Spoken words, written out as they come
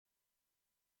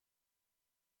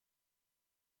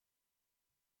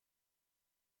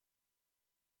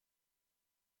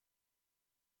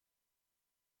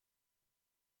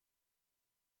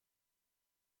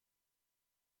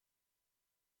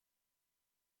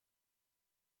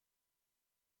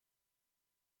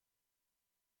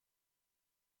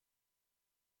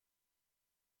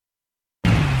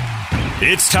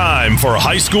It's time for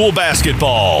high school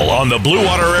basketball on the Blue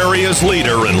Water Area's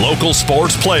leader in local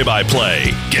sports play-by-play.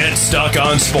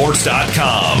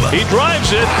 GetStuckOnSports.com. He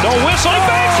drives it. No whistle. He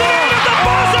banks it in at the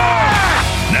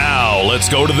buzzer! Now, let's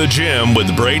go to the gym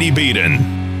with Brady Beaton.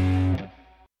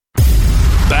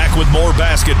 Back with more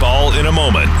basketball in a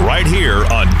moment, right here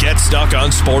on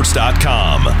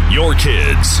GetStuckOnSports.com. Your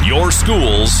kids, your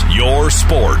schools, your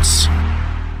sports.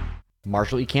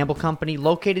 Marshall E. Campbell Company,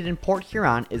 located in Port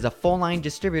Huron, is a full-line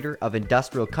distributor of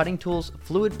industrial cutting tools,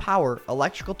 fluid power,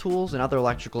 electrical tools, and other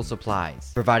electrical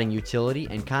supplies, providing utility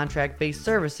and contract-based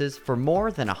services for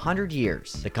more than 100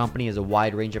 years. The company has a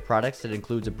wide range of products that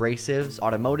includes abrasives,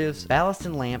 automotives, ballast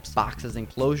and lamps, boxes and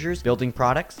closures, building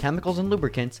products, chemicals and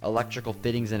lubricants, electrical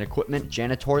fittings and equipment,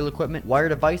 janitorial equipment, wire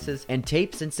devices, and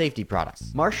tapes and safety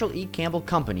products. Marshall E. Campbell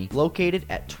Company, located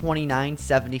at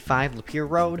 2975 Lapeer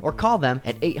Road, or call them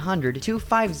at 800-250-7520.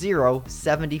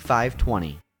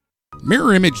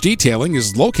 Mirror Image Detailing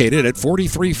is located at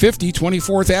 4350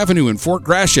 24th Avenue in Fort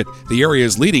Gratiot, the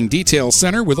area's leading detail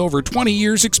center with over 20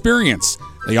 years' experience.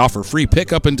 They offer free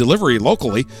pickup and delivery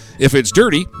locally. If it's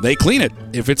dirty, they clean it.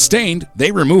 If it's stained,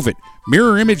 they remove it.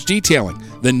 Mirror Image Detailing.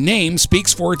 The name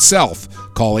speaks for itself.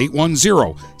 Call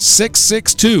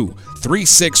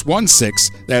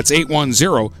 810-662-3616. That's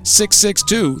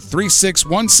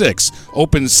 810-662-3616.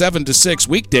 Open 7 to 6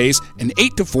 weekdays and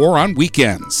 8 to 4 on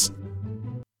weekends.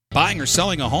 Buying or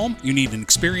selling a home? You need an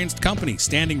experienced company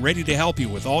standing ready to help you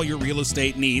with all your real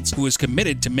estate needs, who is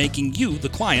committed to making you the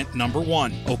client number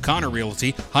one. O'Connor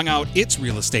Realty hung out its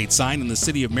real estate sign in the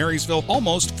city of Marysville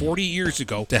almost 40 years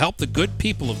ago to help the good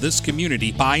people of this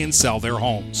community buy and sell their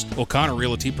homes. O'Connor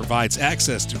Realty provides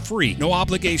access to free,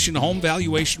 no-obligation home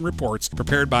valuation reports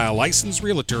prepared by a licensed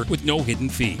realtor with no hidden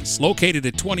fees. Located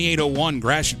at 2801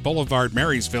 Gratiot Boulevard,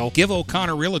 Marysville, give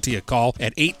O'Connor Realty a call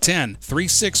at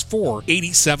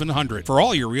 810-364-8700 for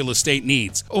all your real estate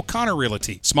needs. O'Connor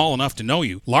Realty, small enough to know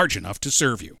you, large enough to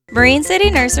serve you. Marine City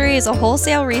Nursery is a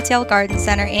wholesale retail garden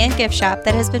center and gift shop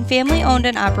that has been family owned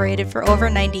and operated for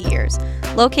over 90 years.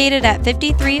 Located at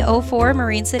 5304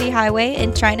 Marine City Highway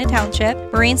in China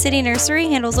Township, Marine City Nursery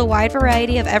handles a wide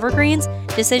variety of evergreens,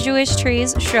 deciduous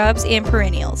trees, shrubs, and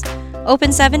perennials.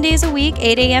 Open 7 days a week,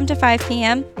 8 a.m. to 5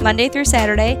 p.m., Monday through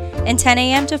Saturday, and 10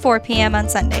 a.m. to 4 p.m. on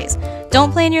Sundays.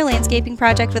 Don't plan your landscaping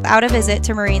project without a visit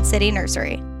to Marine City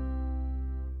Nursery.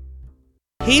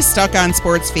 Hey Stuck on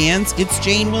Sports fans, it's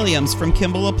Jane Williams from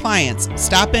Kimball Appliance.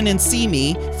 Stop in and see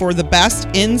me for the best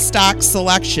in-stock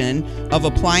selection of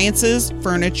appliances,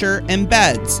 furniture, and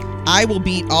beds. I will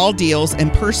beat all deals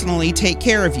and personally take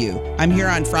care of you. I'm here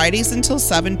on Fridays until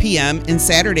 7 p.m. and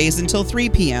Saturdays until 3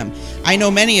 p.m. I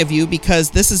know many of you because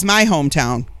this is my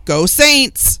hometown. Go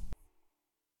Saints!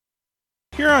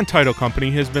 Huron Title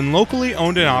Company has been locally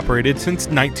owned and operated since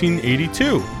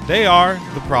 1982. They are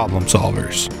the problem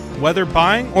solvers. Whether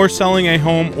buying or selling a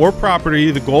home or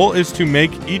property, the goal is to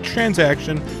make each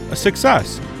transaction a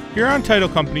success. Huron Title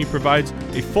Company provides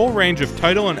a full range of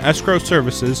title and escrow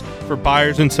services for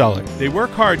buyers and sellers. They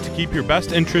work hard to keep your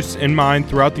best interests in mind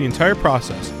throughout the entire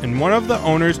process, and one of the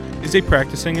owners is a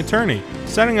practicing attorney,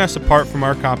 setting us apart from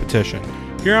our competition.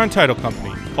 Huron Title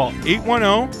Company. Call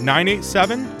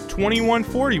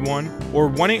 810-987-2141 or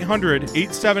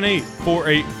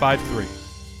 1-800-878-4853.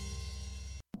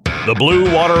 The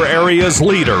Blue Water Area's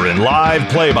leader in live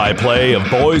play-by-play of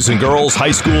boys and girls high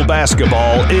school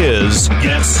basketball is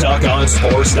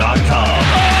GetStuckOnSports.com.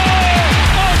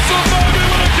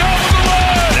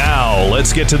 Now,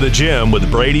 let's get to the gym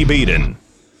with Brady Beaton.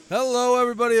 Hello,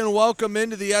 everybody, and welcome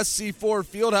into the SC4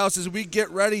 Fieldhouse as we get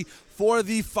ready for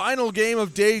the final game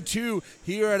of Day 2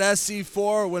 here at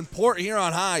SC4 when Port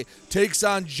Huron High takes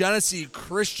on Genesee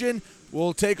Christian.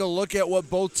 We'll take a look at what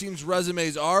both teams'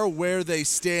 resumes are, where they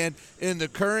stand in the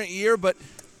current year, but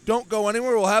don't go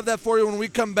anywhere. We'll have that for you when we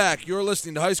come back. You're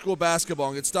listening to high school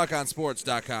basketball and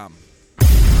GetStuckOnSports.com.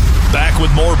 Back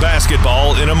with more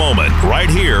basketball in a moment, right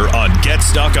here on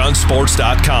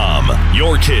GetStuckOnSports.com.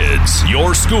 Your kids,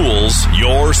 your schools,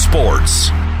 your sports.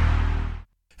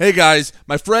 Hey guys,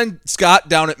 my friend Scott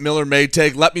down at Miller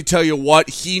Maytag, let me tell you what,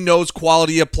 he knows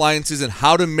quality appliances and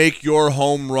how to make your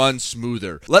home run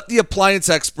smoother. Let the appliance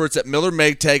experts at Miller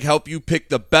Maytag help you pick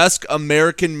the best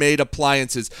American-made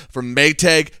appliances from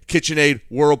Maytag, KitchenAid,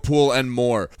 Whirlpool, and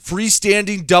more.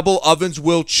 Freestanding double ovens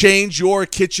will change your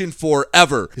kitchen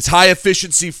forever. His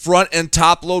high-efficiency front and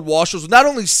top-load washers will not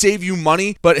only save you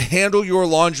money, but handle your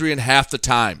laundry in half the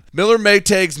time. Miller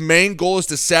Maytag's main goal is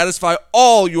to satisfy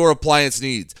all your appliance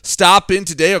needs. Stop in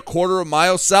today a quarter of a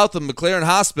mile south of McLaren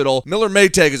Hospital. Miller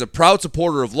Maytag is a proud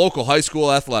supporter of local high school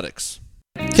athletics.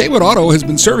 Kaywood Auto has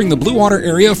been serving the Blue Water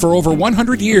area for over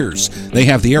 100 years. They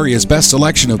have the area's best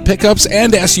selection of pickups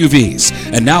and SUVs.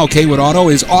 And now Kaywood Auto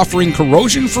is offering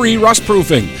corrosion-free rust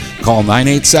proofing. Call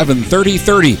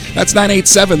 987-3030. That's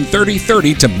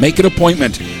 987-3030 to make an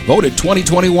appointment. Voted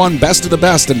 2021 Best of the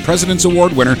Best and President's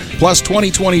Award winner, plus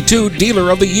 2022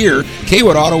 Dealer of the Year.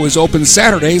 Kaywood Auto is open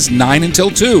Saturdays 9 until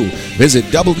 2. Visit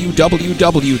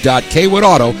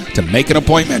www.kaywoodauto to make an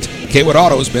appointment. Kaywood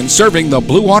Auto has been serving the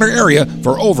Blue Water area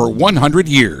for over 100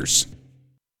 years.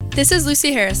 This is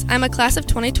Lucy Harris. I'm a class of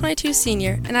 2022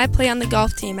 senior, and I play on the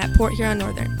golf team at Port Huron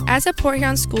Northern. As a Port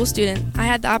Huron school student, I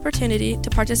had the opportunity to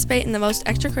participate in the most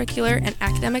extracurricular and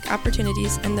academic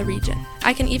opportunities in the region.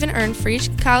 I can even earn free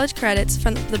college credits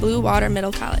from the Blue Water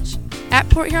Middle College. At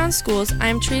Port Huron schools, I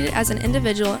am treated as an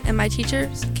individual, and my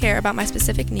teachers care about my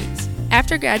specific needs.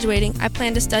 After graduating, I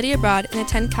plan to study abroad and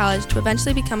attend college to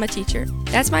eventually become a teacher.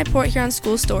 That's my Port Huron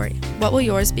school story. What will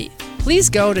yours be? Please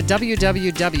go to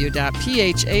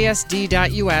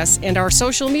www.phasd.us and our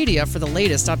social media for the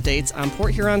latest updates on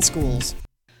Port Huron schools.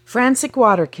 Frantic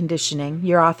Water Conditioning,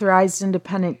 your authorized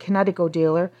independent Connecticut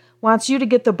dealer, wants you to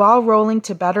get the ball rolling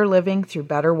to better living through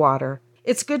better water.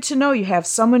 It's good to know you have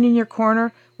someone in your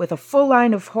corner with a full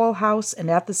line of whole house and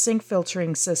at-the-sink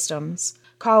filtering systems.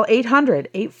 Call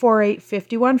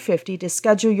 800-848-5150 to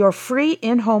schedule your free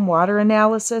in-home water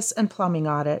analysis and plumbing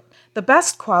audit. The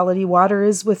best quality water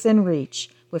is within reach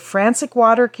with Frantic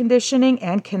Water Conditioning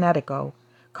and Connecticut.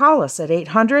 Call us at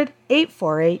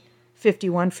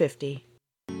 800-848-5150.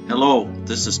 Hello,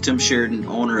 this is Tim Sheridan,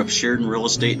 owner of Sheridan Real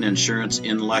Estate and Insurance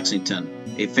in Lexington,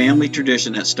 a family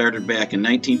tradition that started back in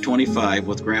 1925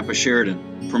 with Grandpa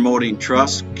Sheridan. Promoting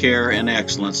trust, care, and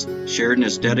excellence, Sheridan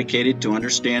is dedicated to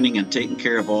understanding and taking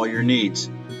care of all your needs.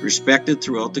 Respected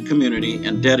throughout the community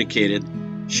and dedicated,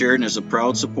 Sheridan is a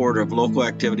proud supporter of local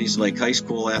activities like high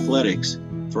school athletics.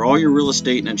 For all your real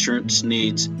estate and insurance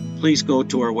needs, please go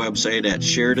to our website at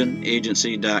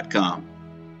SheridanAgency.com.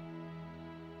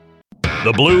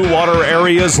 The Blue Water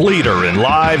area's leader in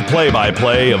live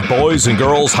play-by-play of boys and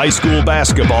girls high school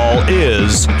basketball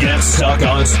is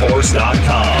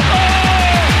GetStuckOnSports.com.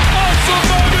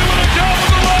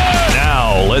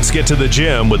 Now, let's get to the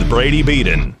gym with Brady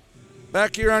Beaton.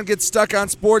 Back here on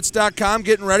GetStuckOnSports.com,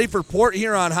 getting ready for Port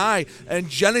Huron High and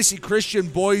Genesee Christian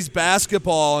boys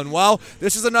basketball. And while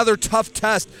this is another tough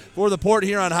test for the Port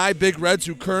Huron High Big Reds,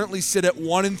 who currently sit at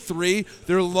 1-3,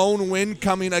 their lone win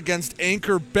coming against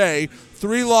Anchor Bay.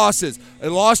 3 losses. A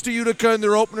loss to Utica in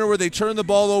their opener where they turned the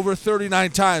ball over 39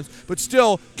 times, but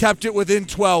still kept it within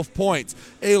 12 points.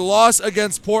 A loss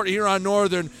against Port Huron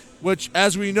Northern, which,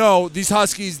 as we know, these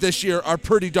Huskies this year are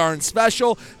pretty darn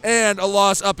special, and a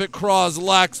loss up at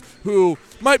Croslex, who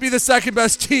might be the second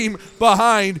best team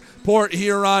behind Port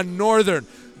Huron Northern.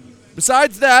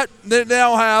 Besides that, they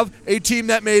now have a team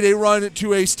that made a run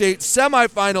to a state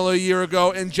semifinal a year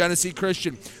ago in Genesee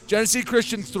Christian. Genesee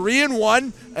Christian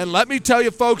 3-1, and let me tell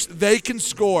you, folks, they can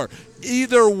score.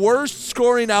 Either worst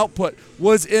scoring output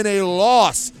was in a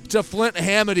loss to Flint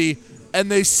Hamady,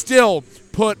 and they still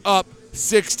put up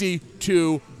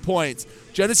 62 points.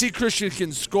 Genesee Christian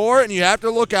can score, and you have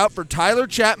to look out for Tyler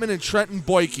Chapman and Trenton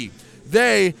Boyke.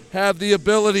 They have the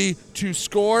ability to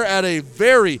score at a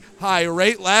very high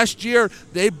rate. Last year,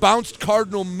 they bounced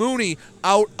Cardinal Mooney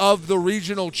out of the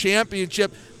regional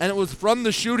championship, and it was from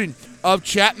the shooting of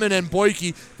Chapman and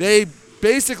Boyke. They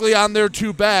basically, on their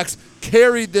 2 backs,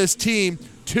 carried this team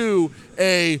to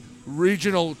a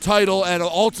regional title and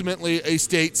ultimately a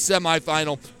state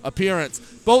semifinal appearance.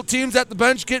 Both teams at the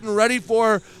bench getting ready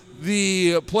for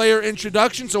the player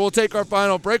introduction, so we'll take our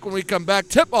final break. When we come back,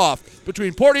 tip-off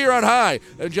between Port Huron High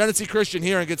and Genesee Christian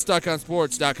here on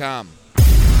GetStuckOnSports.com.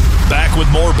 Back with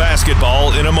more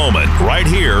basketball in a moment, right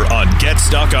here on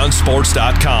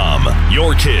GetStuckOnSports.com.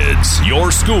 Your kids,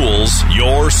 your schools,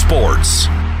 your sports.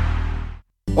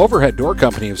 Overhead Door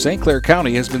Company of St. Clair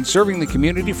County has been serving the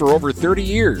community for over 30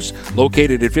 years.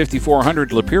 Located at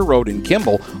 5400 Lapeer Road in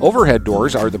Kimball, Overhead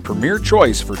Doors are the premier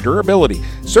choice for durability,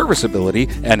 serviceability,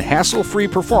 and hassle-free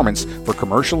performance for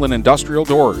commercial and industrial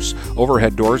doors.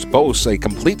 Overhead Doors boasts a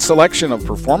complete selection of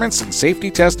performance and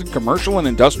safety-tested commercial and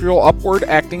industrial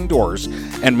upward-acting doors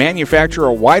and manufacture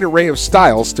a wide array of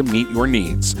styles to meet your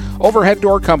needs. Overhead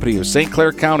Door Company of St.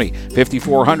 Clair County,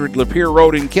 5400 Lapeer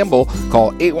Road in Kimball.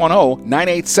 Call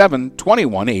 810-987-2185.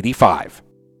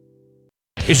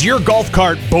 Is your golf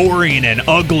cart boring and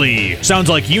ugly? Sounds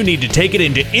like you need to take it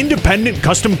into Independent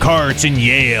Custom Carts in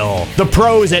Yale. The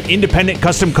pros at Independent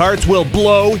Custom Carts will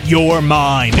blow your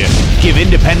mind. Give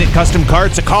Independent Custom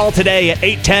Carts a call today at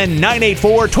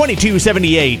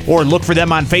 810-984-2278 or look for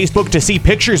them on Facebook to see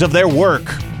pictures of their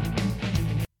work.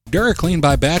 DuraClean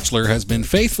by Bachelor has been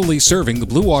faithfully serving the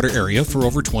Blue Water area for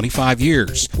over 25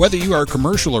 years. Whether you are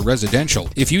commercial or residential,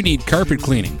 if you need carpet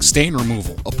cleaning, stain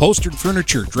removal, upholstered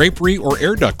furniture, drapery, or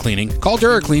air duct cleaning, call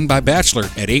DuraClean by Bachelor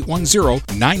at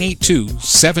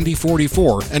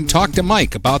 810-982-7044 and talk to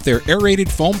Mike about their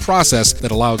aerated foam process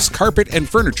that allows carpet and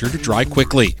furniture to dry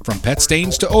quickly. From pet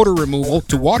stains to odor removal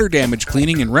to water damage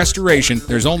cleaning and restoration,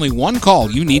 there's only one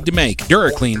call you need to make.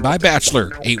 DuraClean by Bachelor,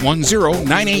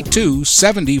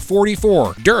 810-982-7044.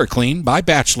 DuraClean by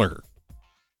Bachelor.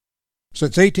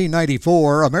 Since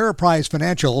 1894, Ameriprise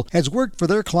Financial has worked for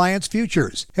their clients'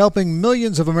 futures, helping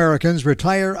millions of Americans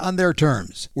retire on their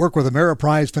terms. Work with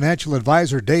Ameriprise Financial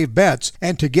Advisor Dave Betts,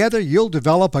 and together you'll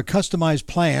develop a customized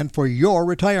plan for your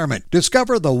retirement.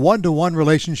 Discover the one-to-one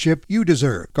relationship you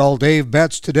deserve. Call Dave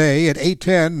Betts today at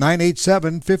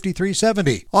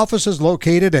 810-987-5370. Office is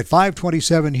located at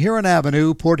 527 Huron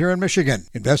Avenue, Port Huron, Michigan.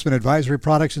 Investment advisory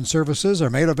products and services are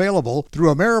made available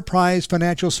through Ameriprise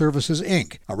Financial Services,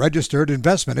 Inc., a registered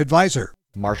investment advisor.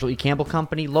 Marshall E. Campbell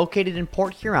Company, located in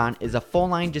Port Huron, is a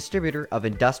full-line distributor of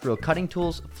industrial cutting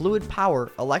tools, fluid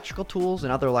power, electrical tools,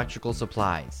 and other electrical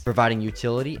supplies, providing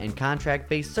utility and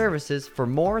contract-based services for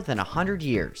more than 100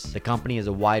 years. The company has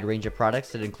a wide range of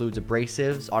products that includes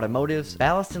abrasives, automotives,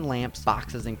 ballast and lamps,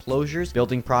 boxes and closures,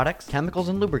 building products, chemicals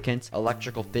and lubricants,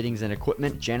 electrical fittings and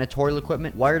equipment, janitorial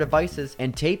equipment, wire devices,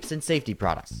 and tapes and safety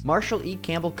products. Marshall E.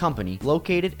 Campbell Company,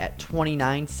 located at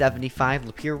 2975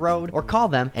 Lapeer Road, or call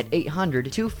them at 800-250-7520.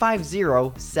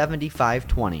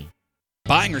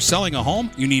 Buying or selling a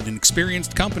home? You need an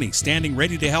experienced company standing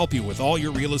ready to help you with all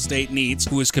your real estate needs,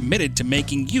 who is committed to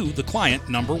making you the client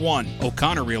number one.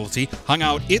 O'Connor Realty hung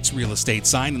out its real estate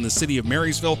sign in the city of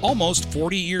Marysville almost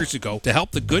 40 years ago to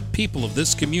help the good people of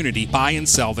this community buy and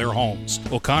sell their homes.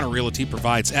 O'Connor Realty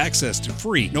provides access to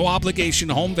free, no-obligation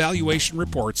home valuation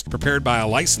reports prepared by a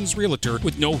licensed realtor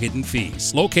with no hidden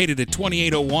fees. Located at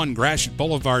 2801 Gratiot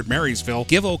Boulevard, Marysville,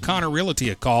 give O'Connor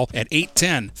Realty a call at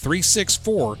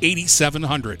 810-364-8700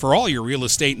 for all your real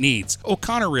estate needs.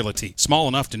 O'Connor Realty, small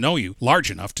enough to know you, large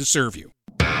enough to serve you.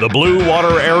 The Blue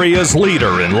Water area's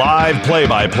leader in live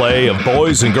play-by-play of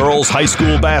boys and girls high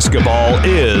school basketball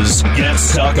is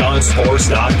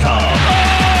GetStuckOnSports.com.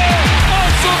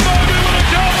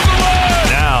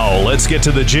 Now, let's get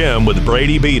to the gym with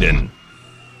Brady Beaton.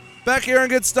 Back here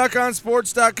and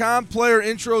GetStuckOnSports.com. Player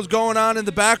intros going on in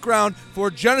the background for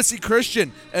Genesee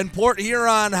Christian and Port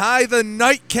Huron High, the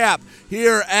nightcap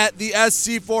here at the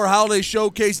SC4 Holiday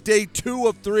Showcase, day 2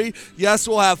 of 3. Yes,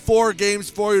 we'll have 4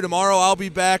 games for you tomorrow. I'll be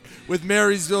back with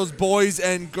Marysville's boys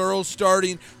and girls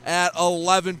starting at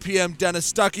 11 p.m.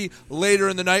 Dennis Stuckey. Later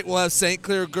in the night, we'll have St.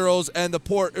 Clair girls and the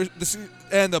Port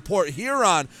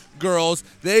Huron girls.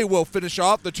 They will finish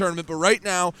off the tournament, but right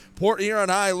now, Port Huron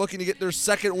High looking to get their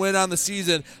second win on the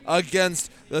season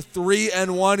against the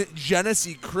 3-1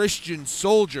 Genesee Christian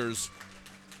Soldiers.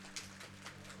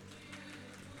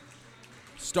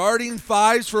 Starting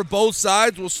fives for both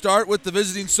sides. We'll start with the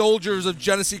visiting Soldiers of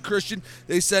Genesee Christian.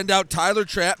 They send out Tyler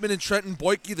Trapman and Trenton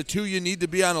Boyke, the two you need to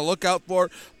be on the lookout for.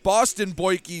 Boston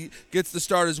Boyke gets the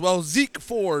start as well. Zeke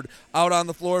Ford out on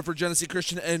the floor for Genesee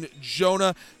Christian, and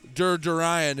Jonah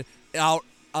Durdurian out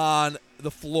on the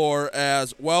floor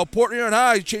as well. Port Huron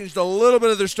High changed a little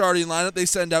bit of their starting lineup. They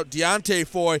send out Deontay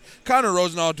Foy, Connor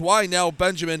Rosenau, Dwinell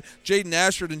Benjamin, Jaden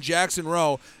Ashford, and Jackson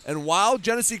Rowe. And while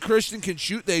Genesee Christian can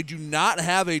shoot, they do not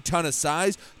have a ton of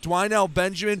size. Dwinell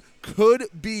Benjamin could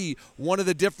be one of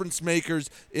the difference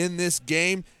makers in this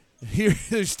game. Here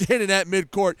they're standing at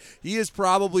midcourt. He is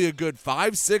probably a good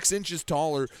 5'6" inches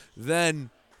taller than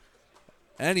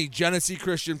any Genesee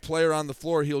Christian player on the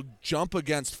floor. He'll jump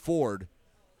against Ford.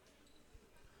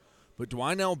 But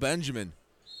Dwinell Benjamin,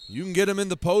 you can get him in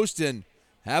the post and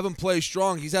have him play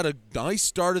strong. He's had a nice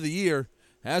start of the year.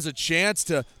 Has a chance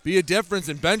to be a difference,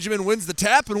 and Benjamin wins the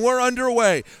tap, and we're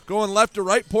underway. Going left to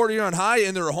right, Port Huron High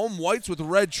in their home whites with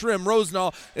red trim.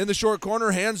 Rosenau in the short corner,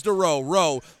 hands to Rowe.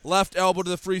 Rowe, left elbow to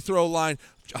the free throw line.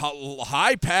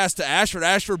 High pass to Ashford.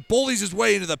 Ashford bullies his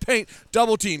way into the paint.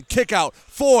 Double team, kick out.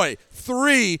 Foy,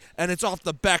 3, and it's off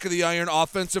the back of the iron.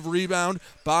 Offensive rebound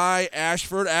by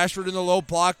Ashford. Ashford in the low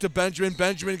block to Benjamin.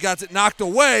 Benjamin got it knocked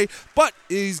away, but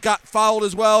he's got fouled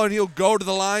as well, and he'll go to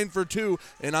the line for 2.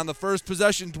 And on the first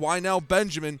possession, Dwinell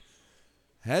Benjamin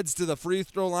heads to the free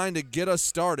throw line to get us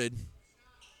started.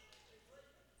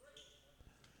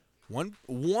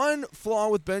 One flaw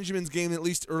with Benjamin's game, at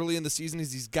least early in the season,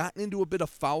 is he's gotten into a bit of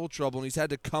foul trouble and he's had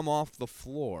to come off the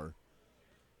floor.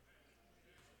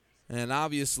 And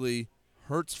obviously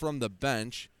hurts from the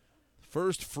bench.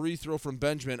 First free throw from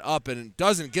Benjamin up, and it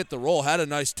doesn't get the roll. Had a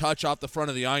nice touch off the front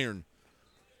of the iron.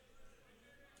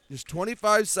 Just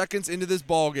 25 seconds into this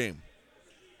ball game.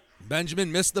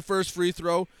 Benjamin missed the first free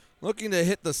throw, looking to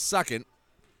hit the second.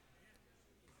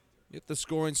 Get the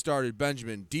scoring started.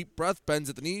 Benjamin, deep breath, bends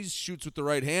at the knees, shoots with the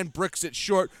right hand, bricks it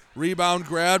short. Rebound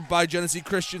grabbed by Genesee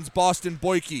Christian's Boston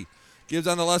Boyke. Gives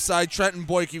on the left side, Trenton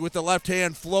Boyke with the left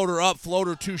hand, floater up,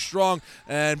 floater too strong,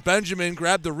 and Benjamin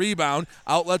grabbed the rebound.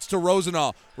 Outlets to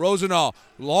Rosenau. Rosenau,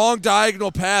 long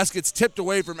diagonal pass, gets tipped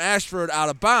away from Ashford, out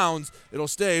of bounds. It'll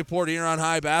stay Port Huron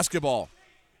High basketball.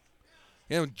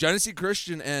 And Genesee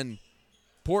Christian and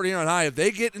Port Huron High, if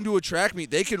they get into a track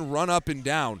meet, they can run up and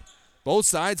down. Both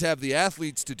sides have the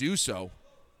athletes to do so.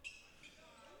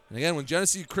 And again, when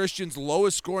Genesee Christian's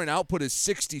lowest scoring output is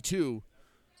 62,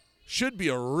 should be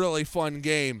a really fun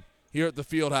game here at the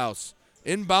Fieldhouse.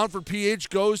 Inbound for PH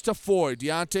goes to Foy.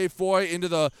 Deontay Foy into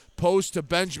the post to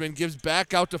Benjamin. Gives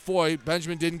back out to Foy.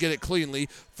 Benjamin didn't get it cleanly.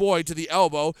 Foy to the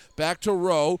elbow. Back to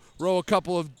Rowe. Rowe a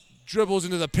couple of dribbles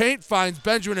into the paint. Finds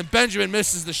Benjamin, and Benjamin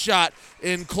misses the shot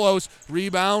in close.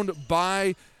 Rebound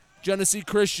by Genesee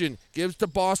Christian. Gives to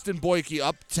Boston Boyke.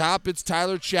 Up top, it's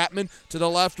Tyler Chapman to the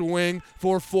left wing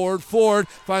for Ford. Ford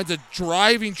finds a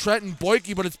driving Trenton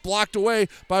Boyke, but it's blocked away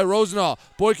by Rosenau.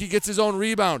 Boyke gets his own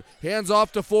rebound. Hands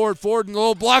off to Ford. Ford in the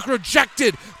low block,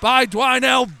 rejected by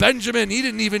Dwinell Benjamin. He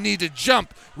didn't even need to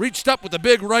jump. Reached up with a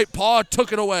big right paw,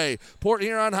 took it away. Port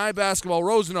Huron High basketball.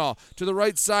 Rosenau to the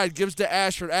right side, gives to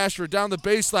Ashford. Ashford down the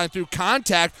baseline through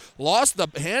contact. Lost the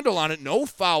handle on it. No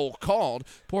foul called.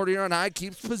 Port Huron High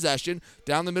keeps possession.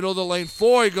 Down the middle of the lane,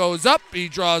 Foy goes up. He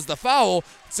draws the foul.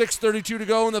 6:32 to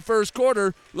go in the first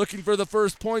quarter. Looking for the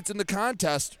first points in the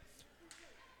contest.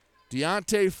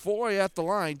 Deontay Foy at the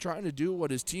line, trying to do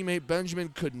what his teammate Benjamin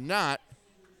could not.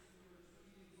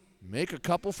 Make a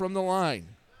couple from the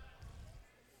line.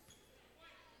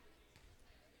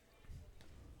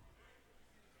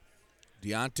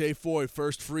 Deontay Foy,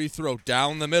 first free throw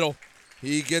down the middle.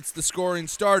 He gets the scoring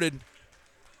started.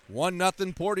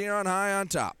 1-0 Port Huron High on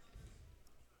top.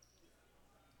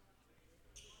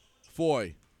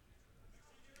 Foy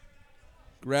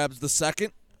grabs the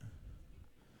second.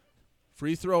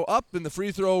 Free throw up, and the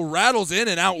free throw rattles in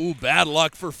and out. Ooh, bad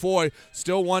luck for Foy.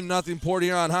 Still 1-0 Port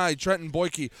Huron High. Trenton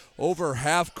Boyke over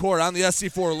half court on the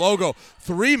SC4 logo.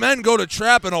 Three men go to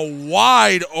trap, and a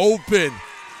wide open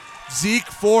Zeke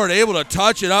Ford able to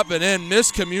touch it up and in.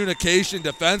 Miscommunication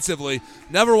defensively.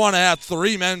 Never want to have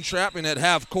three men trapping at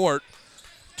half court.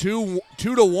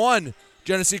 2-1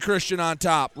 Genesee Christian on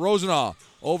top. Rosenau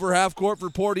over half court for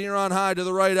Port Huron High to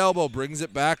the right elbow. Brings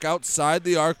it back outside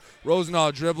the arc.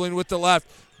 Rosenau dribbling with the left.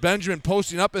 Benjamin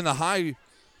posting up in the high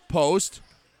post.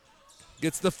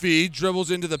 Gets the feed.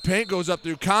 Dribbles into the paint. Goes up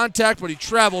through contact, but he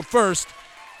traveled first.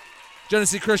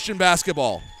 Genesee Christian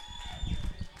basketball.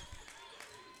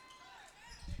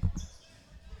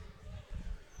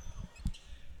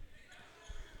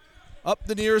 Up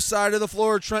the near side of the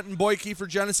floor, Trenton Boyke for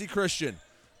Genesee Christian.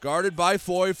 Guarded by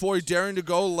Foy. Foy daring to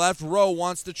go left. Rowe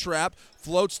wants to trap.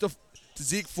 Floats to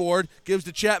Zeke Ford. Gives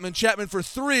to Chapman. Chapman for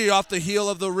three off the heel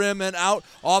of the rim and out.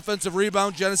 Offensive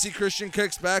rebound. Genesee Christian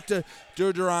kicks back to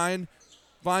Durdurine.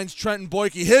 Finds Trenton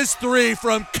Boyke. His three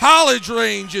from college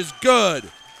range is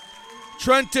good.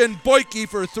 Trenton Boyke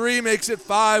for three makes it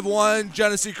 5-1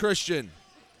 Genesee Christian.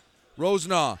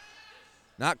 Rosenau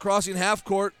not crossing half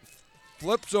court.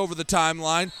 Flips over the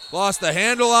timeline. Lost the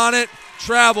handle on it.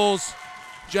 Travels.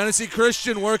 Genesee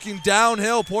Christian working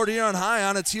downhill. Port Huron High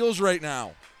on its heels right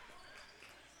now.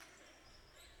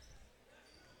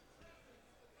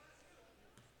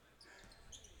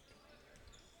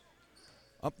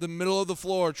 Up the middle of the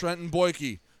floor, Trenton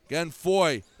Boyke. Again,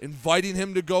 Foy inviting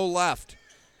him to go left.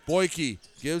 Boyke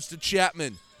gives to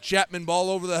Chapman. Chapman ball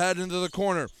over the head into the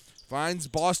corner. Finds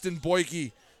Boston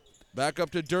Boyke. Back up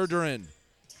to Durdurin.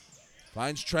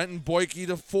 Finds Trenton Boyke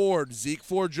to Ford. Zeke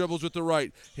Ford dribbles with the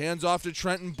right. Hands off to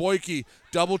Trenton Boyke.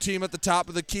 Double team at the top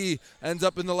of the key. Ends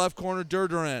up in the left corner,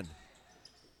 Durdurin.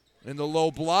 In the low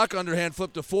block, underhand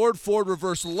flip to Ford. Ford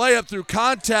reverse layup through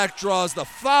contact, draws the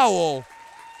foul,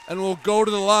 and will go to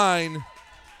the line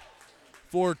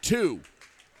for two.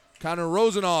 Connor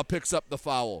Rosenau picks up the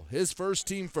foul. His first,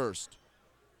 team first.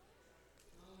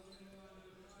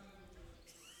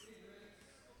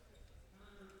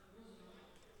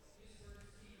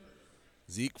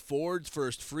 Zeke Ford's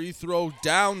first free throw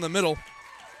down the middle.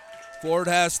 Ford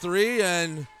has three,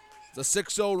 and it's a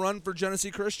 6-0 run for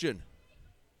Genesee Christian.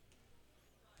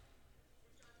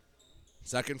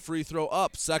 Second free throw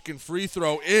up, second free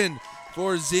throw in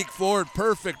for Zeke Ford.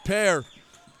 Perfect pair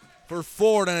for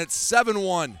Ford, and it's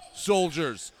 7-1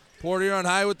 Soldiers. Port Huron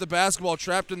High with the basketball,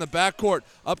 trapped in the backcourt.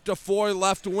 Up to Foy,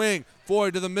 left wing. Foy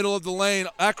to the middle of the lane.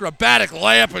 Acrobatic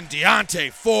layup, and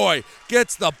Deontay Foy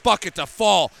gets the bucket to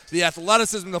fall. The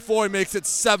athleticism of Foy makes it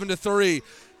 7-3.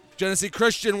 Genesee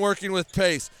Christian working with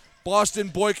pace. Boston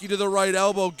Boyke to the right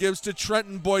elbow, gives to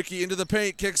Trenton Boyke into the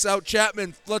paint, kicks out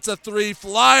Chapman, lets a three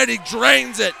fly, and he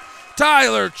drains it.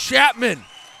 Tyler Chapman,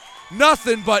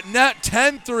 nothing but net.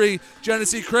 10-3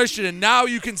 Genesee Christian, and now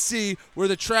you can see where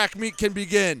the track meet can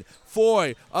begin.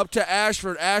 Foy up to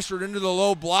Ashford. Ashford into the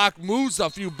low block, moves a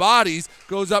few bodies,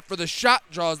 goes up for the shot,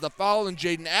 draws the foul, and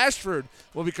Jaden Ashford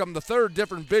will become the third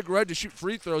different Big Red to shoot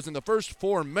free throws in the first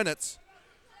 4 minutes.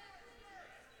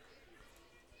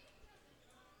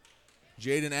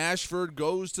 Jaden Ashford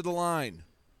goes to the line.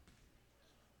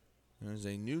 There's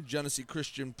a new Genesee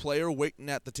Christian player waiting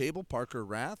at the table. Parker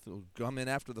Rath will come in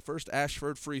after the first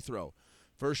Ashford free throw.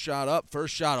 First shot up,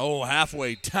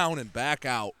 halfway down and back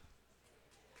out.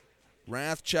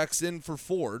 Rath checks in for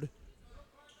Ford.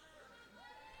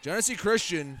 Genesee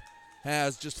Christian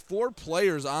has just 4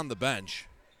 players on the bench.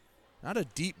 Not a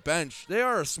deep bench. They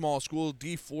are a small school,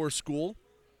 D4 school.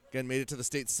 Again, made it to the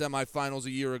state semifinals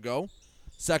a year ago.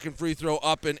 Second free throw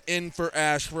up and in for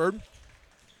Ashford.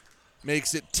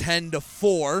 Makes it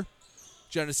 10-4.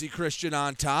 Genesee Christian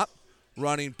on top.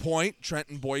 Running point,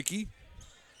 Trenton Boyke.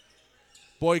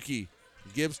 Boyke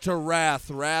gives to Rath.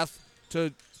 Rath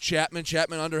to Chapman.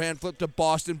 Chapman underhand flip to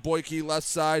Boston Boyke. Left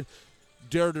side,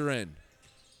 Derderin.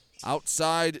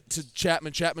 Outside to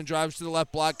Chapman. Chapman drives to the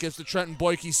left block, gives to Trenton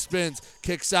Boyke, spins,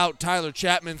 kicks out. Tyler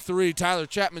Chapman, three. Tyler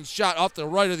Chapman's shot off the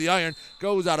right of the iron,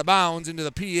 goes out of bounds into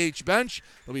the PH bench.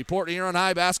 It'll be Port Huron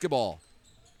High basketball.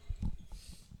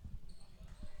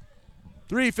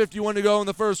 3:51 to go in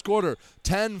the first quarter.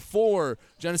 10-4.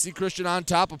 Genesee Christian on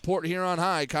top of Port Huron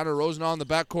High. Connor Rosenau in the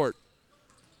backcourt.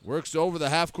 Works over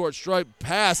the half-court stripe.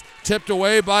 Pass tipped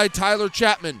away by Tyler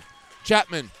Chapman.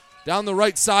 Chapman down the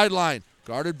right sideline.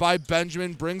 Guarded by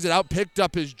Benjamin, brings it out, picked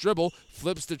up his dribble,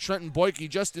 flips to Trenton Boyke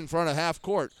just in front of half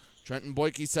court. Trenton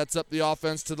Boyke sets up the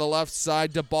offense to the left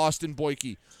side to Boston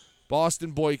Boyke.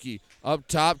 Boston Boyke up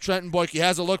top. Trenton Boyke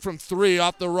has a look from 3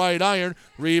 off the right iron.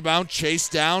 Rebound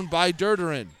chased down by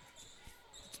Derderin.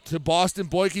 To Boston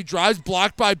Boyke, drives,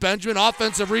 blocked by Benjamin.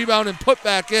 Offensive rebound and put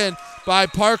back in by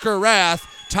Parker Rath.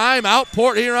 Timeout,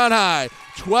 Port Huron High.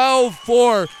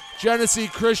 12-4, Genesee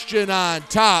Christian on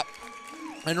top.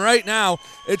 And right now,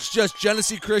 it's just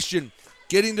Genesee Christian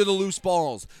getting to the loose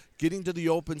balls, getting to the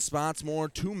open spots more.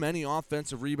 Too many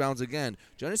offensive rebounds again.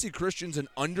 Genesee Christian's an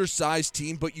undersized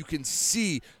team, but you can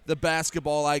see the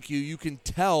basketball IQ. You can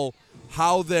tell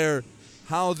how their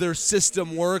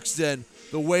system works and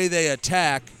the way they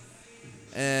attack.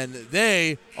 And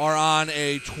they are on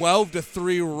a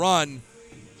 12-3 run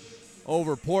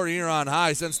over Port Huron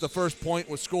High since the first point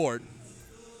was scored.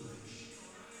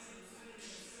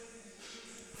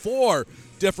 4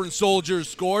 different soldiers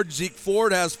scored. Zeke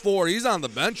Ford has 4. He's on the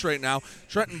bench right now.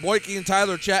 Trenton Boyke and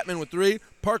Tyler Chapman with 3.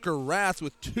 Parker Rath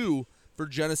with 2 for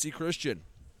Genesee Christian.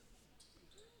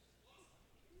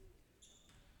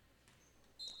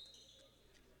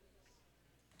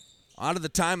 Out of the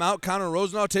timeout, Connor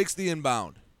Rosenau takes the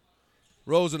inbound.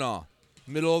 Rosenau,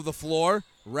 middle of the floor.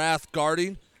 Rath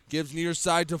guarding. Gives near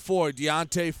side to Foy.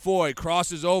 Deontay Foy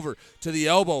crosses over to the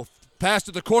elbow. Pass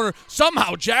to the corner.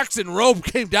 Somehow Jackson Robe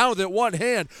came down with it one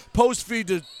hand. Post feed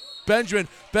to Benjamin.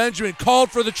 Benjamin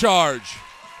called for the charge.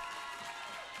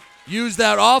 Used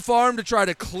that off arm to try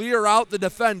to clear out the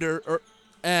defender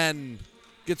and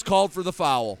gets called for the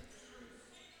foul.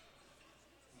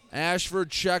 Ashford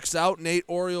checks out. Nate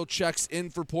Oriole checks in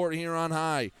for Port Huron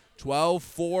High.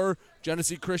 12-4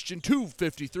 Genesee Christian.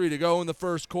 2:53 to go in the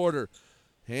first quarter.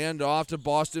 Hand off to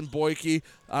Boston Boyke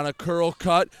on a curl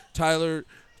cut. Tyler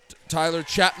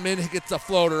Chapman gets a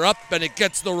floater up, and it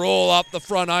gets the roll off the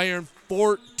front iron.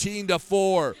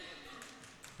 14-4.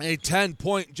 A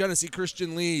 10-point Genesee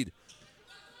Christian lead.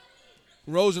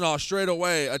 Rosenau straight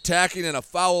away attacking, and a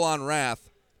foul on Rath.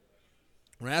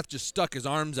 Rath just stuck his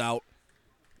arms out.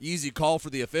 Easy call for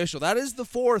the official. That is the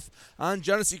 4th on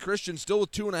Genesee Christian, still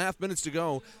with 2.5 minutes to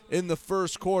go in the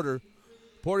first quarter.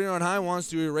 Port Huron High wants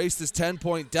to erase this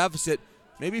 10-point deficit,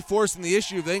 maybe forcing the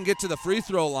issue if they can get to the free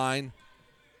throw line.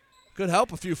 Could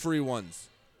help a few free ones.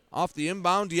 Off the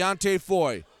inbound, Deontay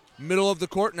Foy. Middle of the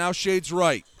court, now shades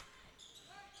right.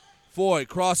 Foy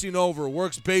crossing over,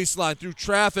 works baseline through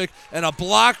traffic, and a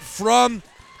block from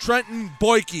Trenton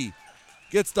Boyke.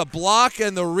 Gets the block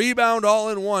and the rebound all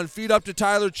in one. Feed up to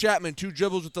Tyler Chapman. 2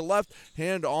 dribbles with the left.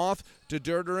 Hand off to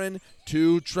Derderin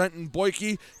to Trenton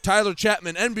Boyke. Tyler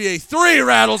Chapman, NBA 3,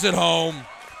 rattles it home.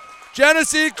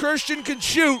 Genesee Christian can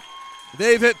shoot.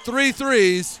 They've hit 3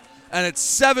 threes, and it's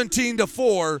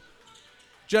 17-4.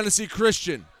 Genesee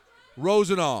Christian.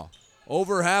 Rosenau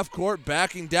Over half court,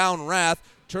 backing down Rath.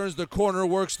 Turns the corner,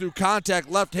 works through contact,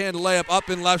 left-hand layup, up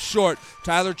and left short.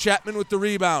 Tyler Chapman with the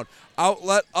rebound.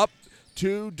 Outlet up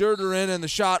to Durderin, and the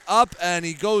shot up, and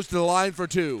he goes to the line for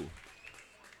two.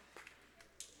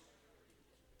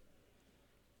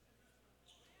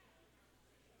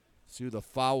 See who the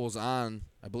foul's on.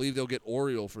 I believe they'll get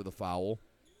Oriole for the foul.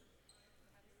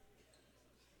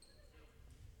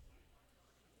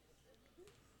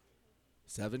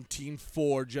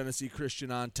 (17-4), Genesee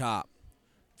Christian on top.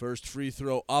 First free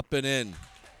throw up and in.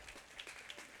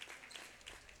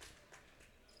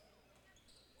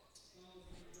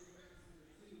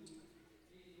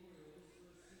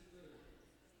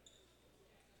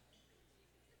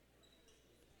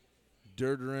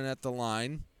 Durderin at the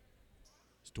line.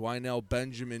 Dwinell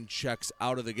Benjamin checks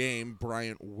out of the game.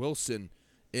 Bryant Wilson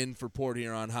in for Port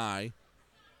Huron High.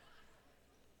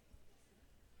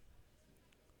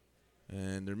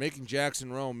 And they're making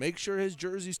Jackson Rowe make sure his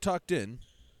jersey's tucked in.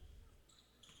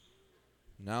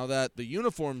 Now that the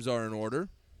uniforms are in order.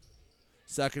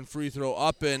 Second free throw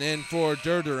up and in for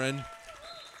Durderin.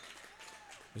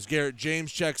 As Garrett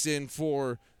James checks in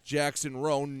for Jackson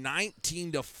Rowe.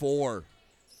 19-4.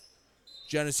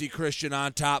 Genesee Christian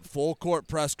on top. Full court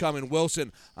press coming.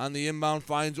 Wilson on the inbound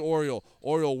finds Oriole.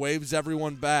 Oriole waves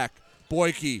everyone back.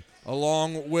 Boyke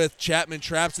along with Chapman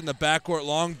traps in the backcourt.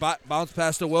 Long bounce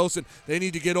pass to Wilson. They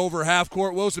need to get over half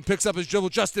court. Wilson picks up his dribble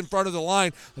just in front of the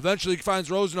line. Eventually finds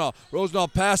Rosenau. Rosenau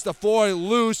pass to Foy.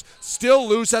 Loose. Still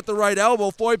loose at the right elbow.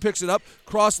 Foy picks it up.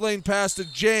 Cross lane pass to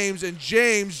James. And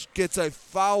James gets a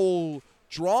foul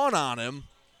drawn on him.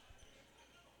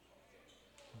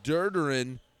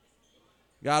 Durderin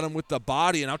got him with the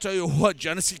body. And I'll tell you what,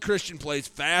 Genesee Christian plays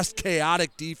fast,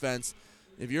 chaotic defense.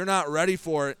 If you're not ready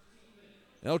for it,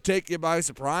 they'll take you by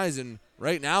surprise. And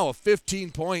right now, a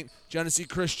 15-point Genesee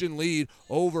Christian lead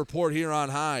over Port Huron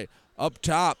High. Up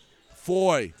top,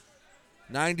 Foy.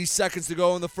 90 seconds to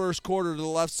go in the first quarter. To the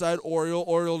left side, Oriole.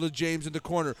 Oriole to James in the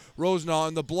corner. Rosenau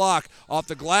in the block. Off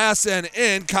the glass and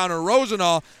in. Connor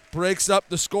Rosenau breaks up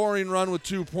the scoring run with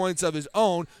 2 points of his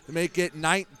own to make it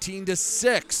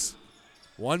 19-6.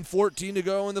 1:14 to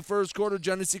go in the first quarter.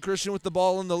 Genesee Christian with the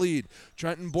ball in the lead.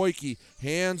 Trenton Boyke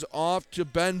hands off to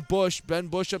Ben Bush. Ben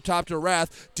Bush up top to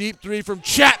Rath. Deep three from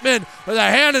Chapman with a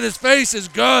hand in his face is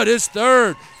good. His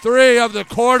third three of the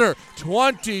quarter.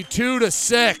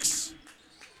 22-6.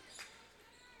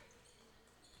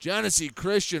 Genesee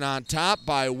Christian on top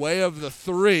by way of the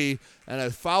three, and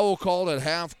a foul called at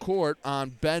half court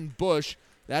on Ben Bush.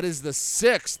 That is the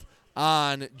sixth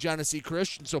on Genesee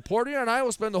Christian. So Port Huron High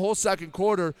will spend the whole second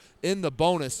quarter in the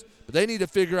bonus, but they need to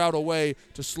figure out a way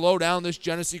to slow down this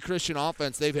Genesee Christian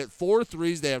offense. They've hit 4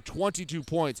 threes. They have 22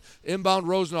 points. Inbound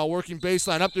Rosenau working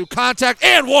baseline up through contact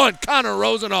and one. Connor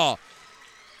Rosenau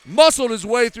muscled his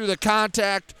way through the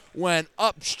contact, went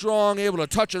up strong, able to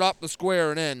touch it off the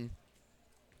square and in.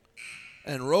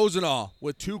 And Rosenau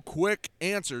with 2 quick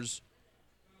answers,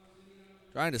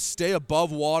 trying to stay above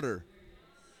water.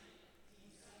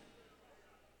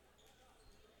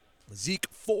 Zeke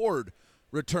Ford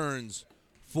returns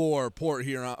for Port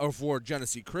Huron, or for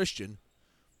Genesee Christian.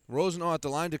 Rosenau at the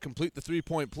line to complete the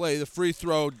 3-point play. The free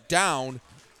throw down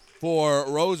for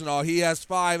Rosenau. He has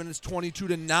 5, and it's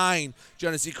 22-9.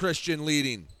 Genesee Christian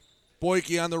leading.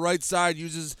 Boyke on the right side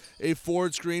uses a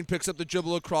forward screen, picks up the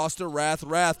dribble across to Rath.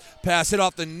 Rath pass hit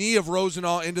off the knee of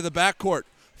Rosenau into the backcourt.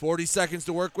 40 seconds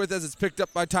to work with as it's picked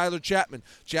up by Tyler Chapman.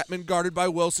 Chapman guarded by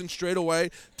Wilson straight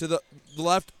away to the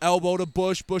left elbow to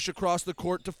Bush. Bush across the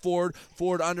court to Ford.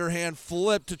 Ford underhand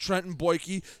flip to Trenton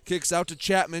Boyke. Kicks out to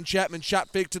Chapman. Chapman shot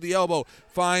fake to the elbow.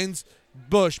 Finds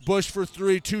Bush. Bush for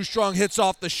 3. Too strong. Hits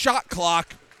off the shot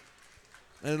clock.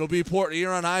 And it'll be Port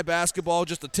Huron High basketball.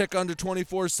 Just a tick under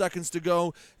 24 seconds to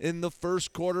go in the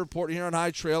first quarter. Port Huron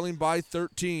High trailing by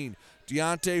 13.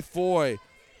 Deontay Foy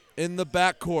in the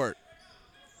backcourt.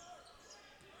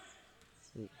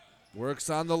 Works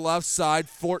on the left side,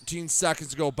 14 seconds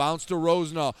to go. Bounce to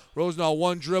Rosenau. Rosenau,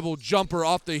 one dribble, jumper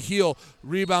off the heel.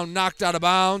 Rebound knocked out of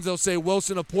bounds. They'll say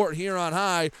Wilson of Port Huron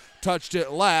High touched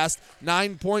it last.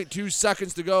 9.2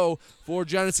 seconds to go for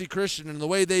Genesee Christian. And the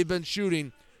way they've been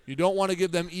shooting, you don't want to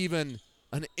give them even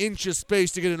an inch of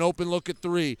space to get an open look at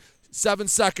 3. 7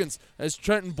 seconds as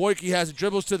Trenton Boyke has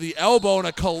dribbles to the elbow and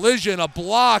a collision, a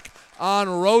block on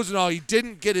Rosenau. He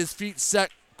didn't get his feet set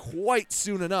quite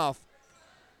soon enough.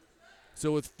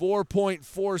 So with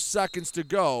 4.4 seconds to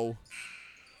go,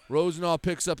 Rosenau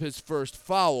picks up his first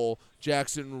foul.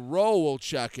 Jackson Rowe will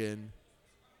check in.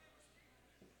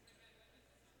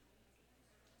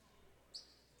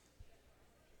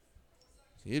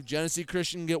 See if Genesee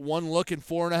Christian can get one look in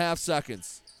 4.5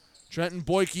 seconds. Trenton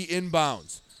Boyke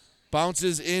inbounds.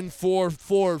 Bounces in for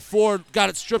Ford. Ford got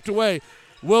it stripped away.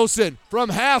 Wilson from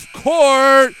half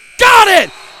court. Got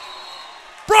it!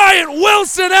 Bryant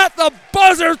Wilson at the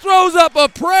buzzer throws up a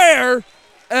prayer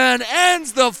and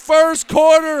ends the first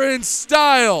quarter in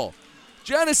style.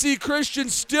 Genesee Christian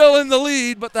still in the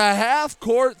lead, but the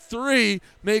half-court three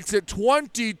makes it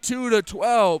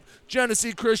 22-12.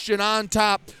 Genesee Christian on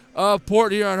top of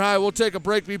Port Huron High. We'll take a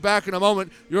break. Be back in a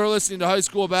moment. You're listening to high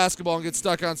school basketball and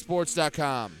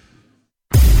GetStuckOnSports.com.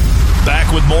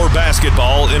 Back with more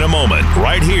basketball in a moment,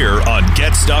 right here on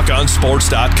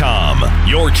GetStuckOnSports.com.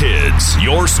 Your kids,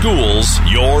 your schools,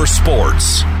 your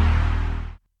sports.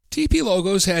 TP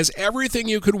Logos has everything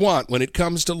you could want when it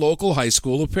comes to local high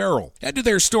school apparel. Head to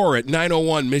their store at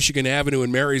 901 Michigan Avenue in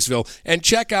Marysville and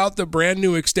check out the brand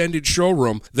new extended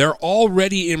showroom. Their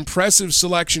already impressive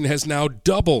selection has now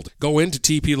doubled. Go into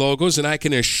TP Logos and I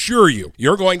can assure you,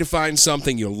 you're going to find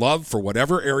something you love for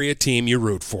whatever area team you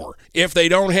root for. If they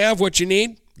don't have what you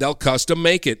need, they'll custom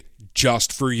make it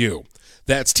just for you.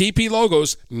 That's TP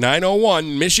Logos,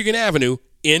 901 Michigan Avenue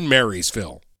in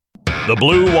Marysville. The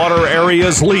Blue Water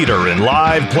Area's leader in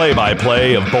live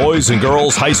play-by-play of boys and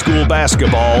girls high school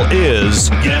basketball is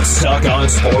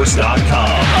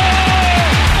GetStuckOnSports.com.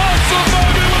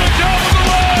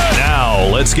 Now,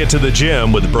 let's get to the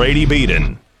gym with Brady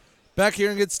Beaton. Back here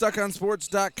and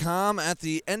GetStuckOnSports.com. At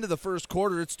the end of the first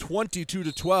quarter, it's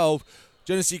 22-12.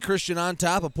 Genesee Christian on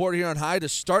top of Port Huron High to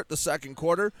start the second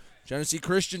quarter. Genesee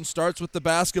Christian starts with the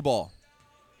basketball.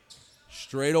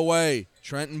 Straight away,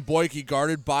 Trenton Boyke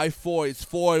guarded by Foy. It's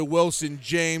Foy, Wilson,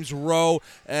 James, Rowe,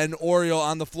 and Oriole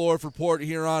on the floor for Port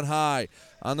Huron High.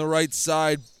 On the right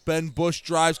side, Ben Bush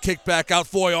drives, kick back out.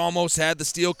 Foy almost had the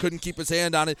steal, couldn't keep his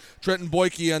hand on it. Trenton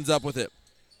Boyke ends up with it.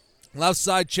 Left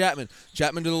side, Chapman.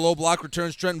 Chapman to the low block,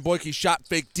 returns Trenton Boyke. Shot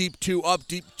fake, deep two, up,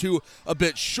 deep two, a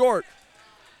bit short.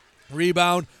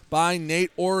 Rebound by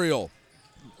Nate Oriole.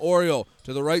 Oriole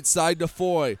to the right side to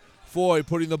Foy. Foy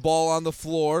putting the ball on the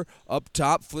floor. Up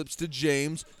top, flips to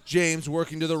James. James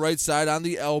working to the right side on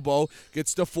the elbow.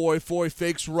 Gets to Foy. Foy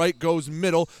fakes right, goes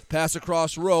middle. Pass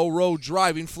across Rowe. Rowe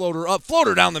driving, floater up.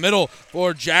 Floater down the middle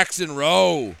for Jackson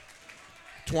Rowe.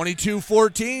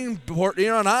 22-14. Port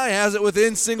Huron High has it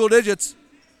within single digits.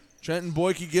 Trenton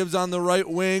Boyke gives on the right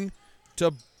wing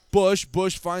to Bush.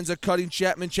 Bush finds a cutting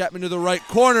Chapman. Chapman to the right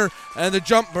corner. And the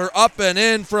jumper up and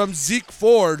in from Zeke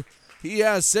Ford. He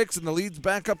has 6, and the lead's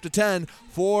back up to 10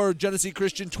 for Genesee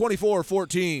Christian,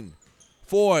 24-14.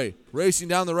 Foy racing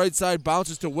down the right side,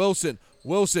 bounces to Wilson.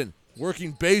 Wilson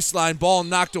working baseline, ball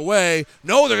knocked away.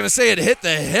 No, they're going to say it hit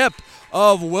the hip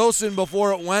of Wilson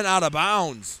before it went out of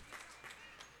bounds.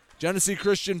 Genesee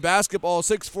Christian basketball,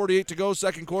 6:48 to go,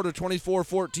 second quarter,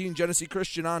 24-14. Genesee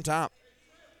Christian on top.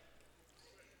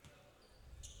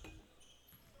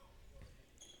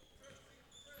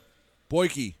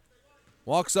 Boyke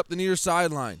walks up the near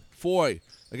sideline. Foy,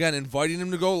 again, inviting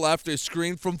him to go left. A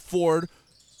screen from Ford.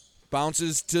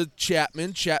 Bounces to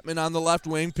Chapman. Chapman on the left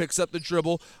wing. Picks up the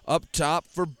dribble. Up top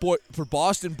for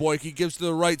Boston. Boyke gives to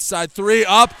the right side. 3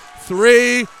 up.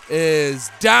 3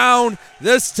 is down.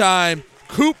 This time,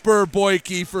 Cooper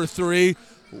Boyke for 3.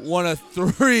 1 of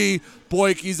 3.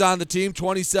 Boyke's on the team.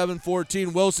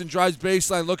 27-14. Wilson drives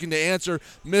baseline looking to answer.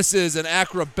 Misses an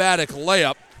acrobatic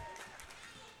layup.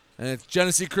 And it's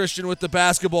Genesee Christian with the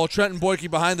basketball. Trenton Boyke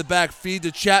behind the back, feed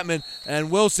to Chapman, and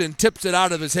Wilson tips it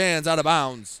out of his hands, out of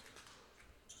bounds.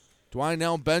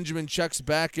 Dwinell Benjamin checks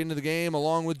back into the game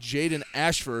along with Jaden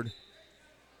Ashford.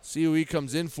 See who he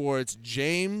comes in for. It's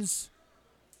James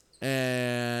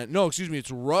and,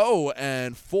 it's Rowe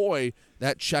and Foy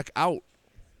that check out.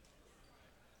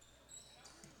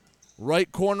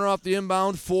 Right corner off the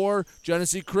inbound for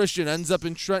Genesee Christian. Ends up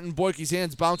in Trenton Boyke's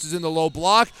hands. Bounces in the low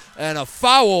block. And a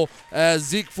foul as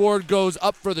Zeke Ford goes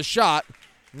up for the shot.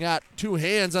 Got 2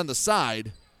 hands on the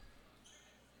side.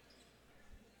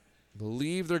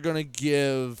 Believe they're going to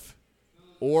give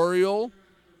Oriole.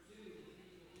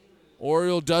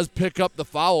 Oriole does pick up the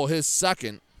foul, his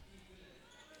second.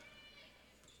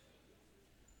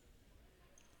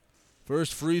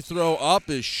 First free throw up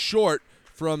is short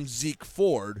from Zeke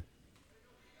Ford.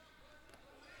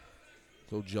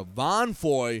 So Javon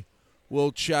Foy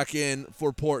will check in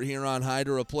for Port Huron High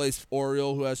to replace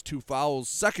Oriole, who has 2 fouls.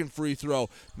 Second free throw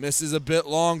misses a bit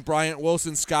long. Bryant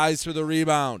Wilson skies for the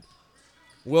rebound.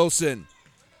 Wilson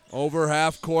over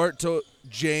half court to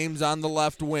James on the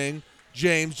left wing.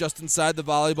 James just inside the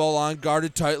volleyball line,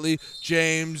 guarded tightly.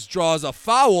 James draws a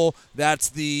foul. That's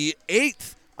the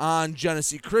 8th on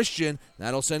Genesee Christian.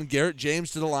 That'll send Garrett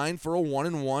James to the line for a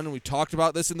 1-and-1. And we talked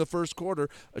about this in the first quarter.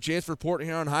 A chance for Port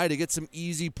Huron High to get some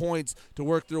easy points to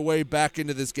work their way back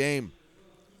into this game.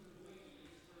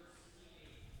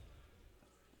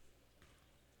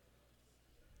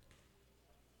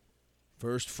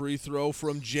 First free throw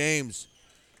from James.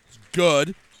 It's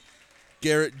good.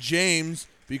 Garrett James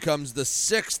becomes the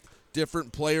 6th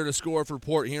different player to score for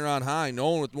Port Huron High.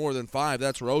 No one with more than 5.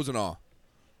 That's Rosenau.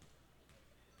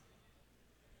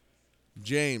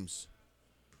 James.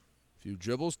 Few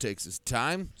dribbles, takes his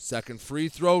time. Second free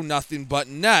throw, nothing but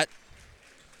net.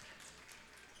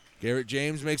 Garrett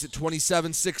James makes it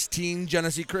 27-16.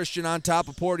 Genesee Christian on top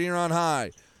of Port Huron High.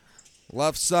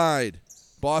 Left side.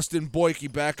 Boston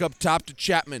Boyke back up top to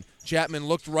Chapman. Chapman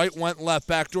looked right, went left.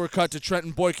 Backdoor cut to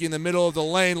Trenton Boyke in the middle of the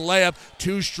lane. Layup,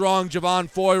 too strong. Javon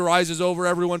Foy rises over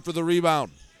everyone for the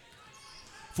rebound.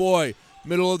 Foy,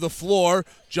 middle of the floor.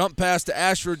 Jump pass to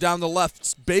Ashford down the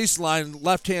left baseline.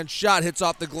 Left-hand shot hits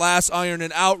off the glass iron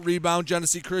and out. Rebound,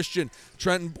 Genesee Christian.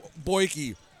 Trenton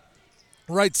Boyke.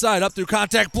 Right side, up through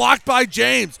contact. Blocked by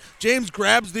James. James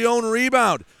grabs the own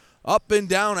rebound. Up and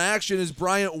down action as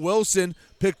Bryant Wilson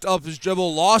picked up his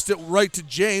dribble, lost it right to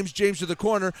James. James to the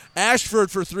corner.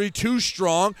 Ashford for 3, too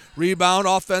strong. Rebound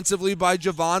offensively by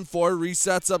Javon Foy.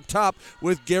 Resets up top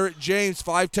with Garrett James.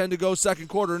 5:10 to go, second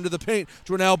quarter, into the paint.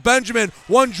 Dwinell Benjamin,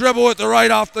 one dribble at the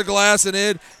right off the glass and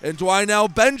in. And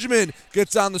Dwinell Benjamin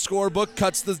gets on the scorebook,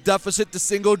 cuts the deficit to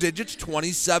single digits,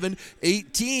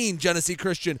 27-18. Genesee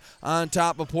Christian on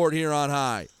top of Port Huron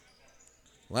High.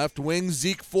 Left wing,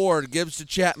 Zeke Ford gives to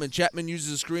Chapman. Chapman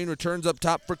uses a screen, returns up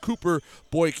top for Cooper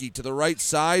Boyke. To the right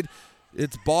side,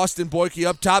 it's Boston Boyke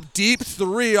up top. Deep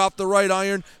 3 off the right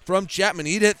iron from Chapman.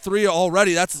 He'd hit 3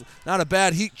 already. That's not a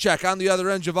bad heat check. On the other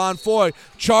end, Javon Foy.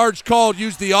 Charge called,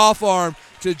 used the off arm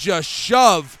to just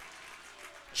shove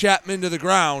Chapman to the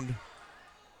ground.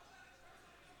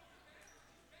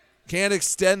 Can't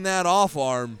extend that off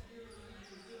arm.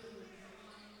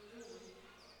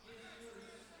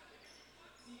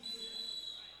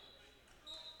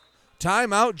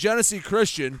 Timeout, Genesee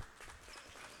Christian.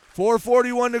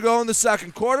 4:41 to go in the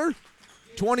second quarter.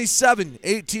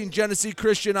 27-18 Genesee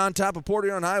Christian on top of Port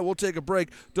Huron High. We'll take a break.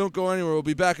 Don't go anywhere. We'll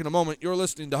be back in a moment. You're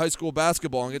listening to High School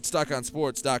Basketball on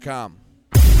GetStuckOnSports.com.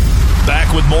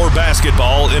 Back with more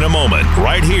basketball in a moment,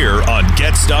 right here on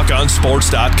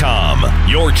GetStuckOnSports.com.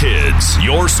 Your kids,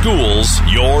 your schools,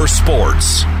 your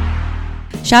sports.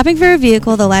 Shopping for a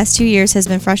vehicle the last 2 years has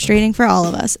been frustrating for all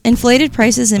of us. Inflated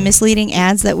prices and misleading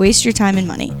ads that waste your time and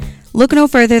money. Look no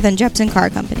further than Jepson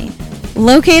Car Company.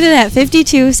 Located at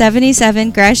 5277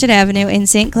 Gratiot Avenue in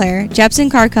St. Clair, Jepson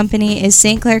Car Company is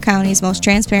St. Clair County's most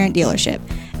transparent dealership.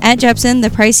 At Jepson, the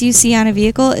price you see on a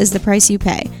vehicle is the price you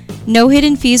pay. No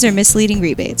hidden fees or misleading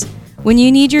rebates. When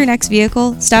you need your next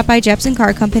vehicle, stop by Jepson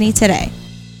Car Company today.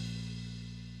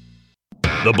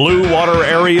 The Blue Water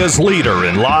Area's leader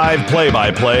in live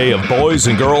play-by-play of boys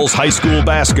and girls high school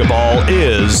basketball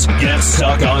is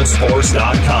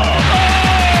GetStuckOnSports.com.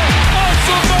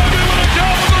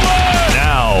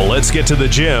 Now, let's get to the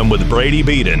gym with Brady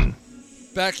Beaton.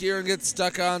 Back here and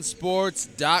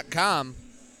GetStuckOnSports.com.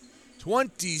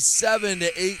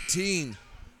 27-18.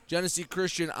 Genesee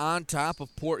Christian on top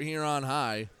of Port Huron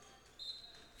High.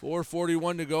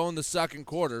 4:41 to go in the second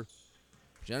quarter.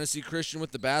 Genesee Christian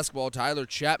with the basketball. Tyler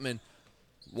Chapman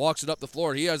walks it up the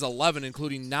floor. He has 11,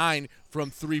 including 9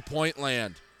 from three-point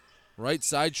land. Right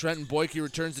side, Trenton Boyke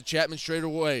returns to Chapman straight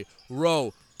away.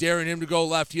 Rowe daring him to go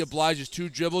left. He obliges 2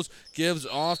 dribbles, gives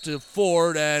off to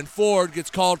Ford, and Ford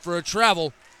gets called for a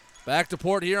travel. Back to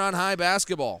Port Huron High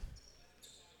basketball.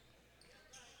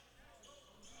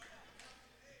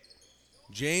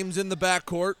 James in the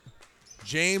backcourt.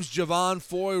 James, Javon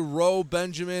Foy, Rowe,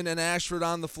 Benjamin, and Ashford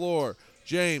on the floor.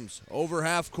 James over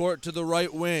half court to the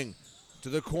right wing. To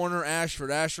the corner, Ashford.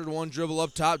 Ashford one dribble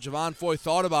up top. Javon Foy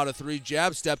thought about a 3.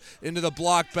 Jab step into the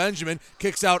block. Benjamin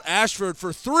kicks out Ashford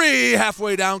for 3.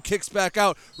 Halfway down, kicks back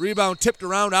out. Rebound tipped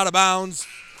around, out of bounds.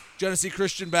 Genesee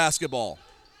Christian basketball.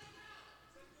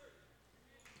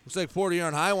 Looks like Port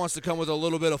Huron High wants to come with a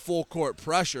little bit of full court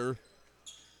pressure.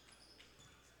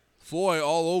 Foy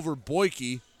all over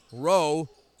Boyke. Rowe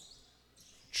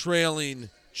trailing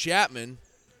Chapman.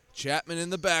 Chapman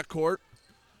in the backcourt.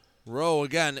 Rowe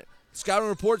again. Scouting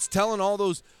reports telling all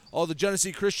the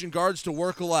Genesee Christian guards to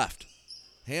work left.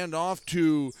 Hand off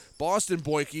to Boston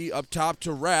Boyke, up top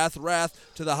to Rath. Rath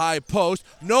to the high post.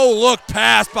 No look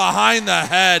pass behind the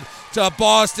head to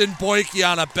Boston Boyke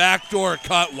on a backdoor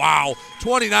cut. Wow.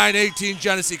 29-18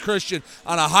 Genesee Christian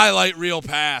on a highlight reel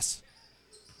pass.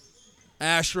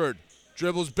 Ashford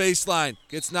dribbles baseline,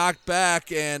 gets knocked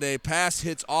back, and a pass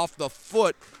hits off the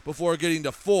foot before getting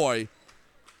to Foy.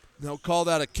 They'll call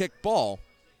that a kick ball.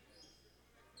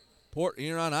 Port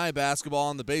Huron High basketball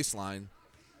on the baseline.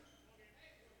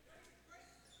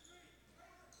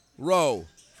 Rowe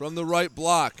from the right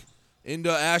block.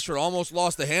 into Ashford. Almost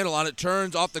lost the handle on it.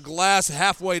 Turns off the glass,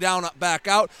 halfway down, back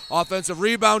out. Offensive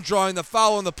rebound, drawing the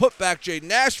foul on the putback.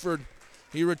 Jaden Ashford,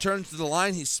 he returns to the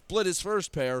line. He split his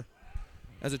first pair.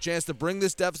 Has a chance to bring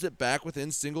this deficit back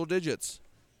within single digits.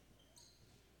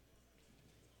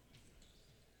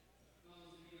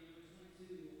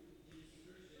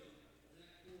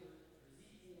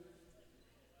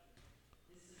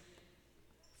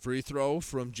 Free throw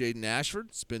from Jaden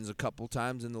Ashford. Spins a couple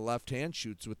times in the left hand.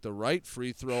 Shoots with the right.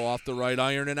 Free throw off the right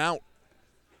iron and out.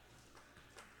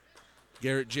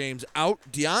 Garrett James out.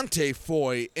 Deontay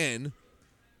Foy in.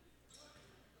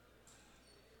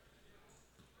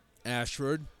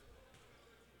 Ashford.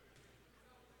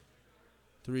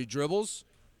 3 dribbles.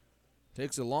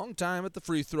 Takes a long time at the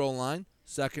free throw line.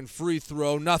 Second free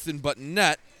throw, nothing but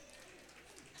net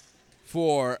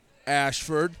for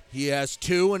Ashford. He has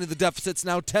 2, and the deficit's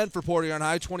now 10 for Port Huron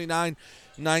High,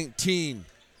 29-19.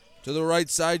 To the right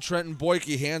side, Trenton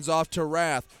Boyke hands off to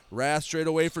Rath. Rath straight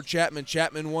away for Chapman.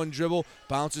 Chapman 1 dribble,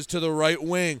 bounces to the right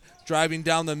wing. Driving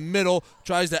down the middle,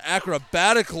 tries the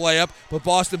acrobatic layup, but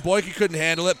Boston Boyke couldn't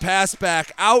handle it. Pass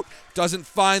back out, doesn't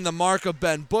find the mark of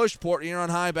Ben Bush. Port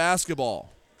Huron High basketball.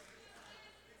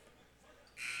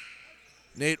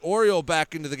 Nate Oriole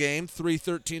back into the game.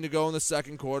 3:13 to go in the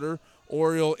second quarter.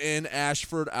 Oriole in,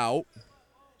 Ashford out.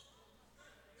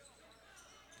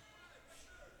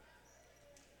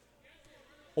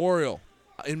 Oriole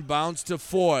inbounds to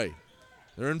Foy.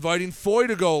 They're inviting Foy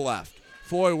to go left.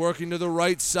 Foy working to the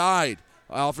right side.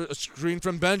 A screen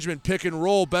from Benjamin. Pick and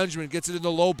roll. Benjamin gets it in the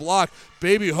low block.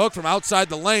 Baby hook from outside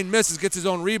the lane. Misses. Gets his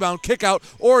own rebound. Kick out.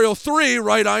 Oriole 3.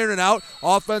 Right iron and out.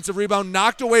 Offensive rebound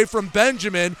knocked away from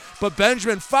Benjamin. But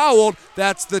Benjamin fouled.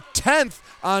 That's the 10th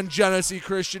on Genesee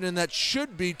Christian. And that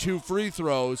should be 2 free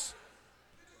throws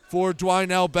for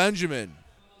Dwinell Benjamin.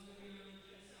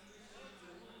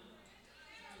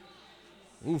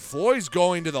 Ooh, Foy's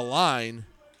going to the line.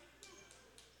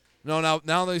 No,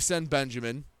 now they send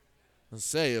Benjamin. Let's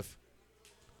say if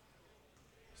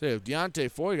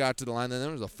Deontay Foy got to the line, then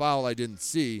there was a foul I didn't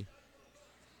see.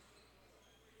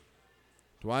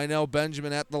 Dwinell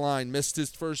Benjamin at the line. Missed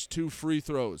his first 2 free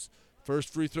throws.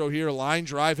 First free throw here. Line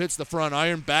drive. Hits the front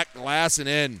iron. Back glass and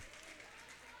in.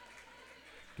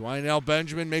 Dwinell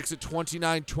Benjamin makes it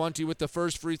 29-20 with the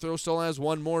first free throw. Still has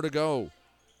 1 more to go.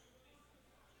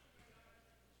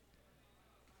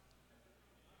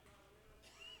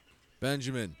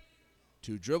 Benjamin,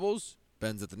 2 dribbles,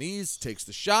 bends at the knees, takes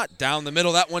the shot, down the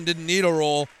middle. That one didn't need a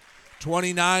roll.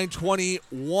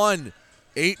 29-21.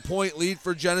 8-point lead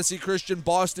for Genesee Christian.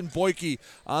 Boston Boyke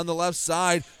on the left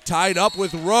side, tied up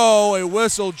with Rowe. A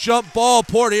whistle, jump ball,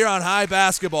 Port Huron High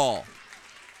basketball.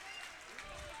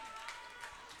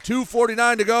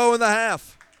 2:49 to go in the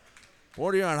half.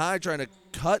 Port Huron High trying to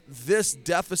cut this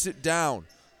deficit down.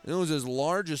 It was as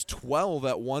large as 12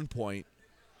 at one point.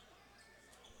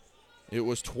 It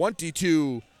was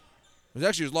 22. It was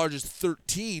actually as large as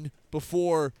 13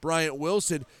 before Bryant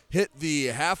Wilson hit the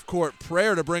half-court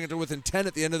prayer to bring it to within 10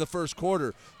 at the end of the first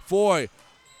quarter. Foy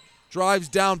drives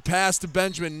down pass to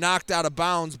Benjamin, knocked out of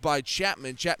bounds by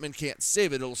Chapman. Chapman can't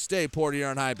save it. It'll stay Port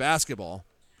Huron High basketball.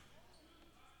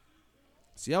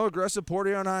 See how aggressive Port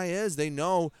Huron High is? They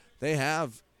know they're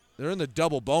in the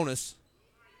double bonus.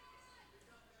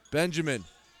 Benjamin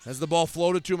has the ball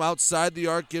floated to him outside the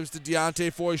arc, gives to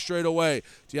Deontay Foy straight away.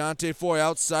 Deontay Foy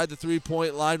outside the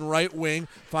 3-point line, right wing,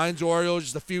 finds Oriole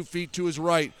just a few feet to his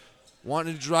right.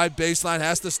 Wanting to drive baseline,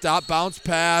 has to stop, bounce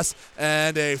pass,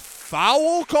 and a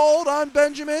foul called on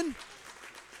Benjamin.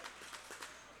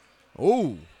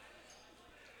 Oh,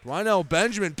 Dwinell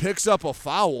Benjamin picks up a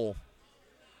foul.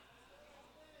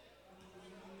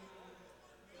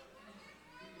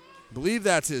 I believe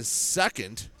that's his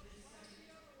second.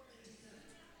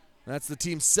 That's the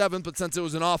team's 7th, but since it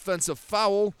was an offensive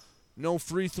foul, no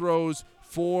free throws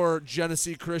for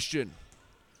Genesee Christian.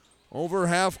 Over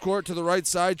half court to the right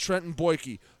side, Trenton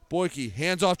Boyke. Boyke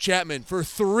hands off Chapman for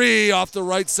 3 off the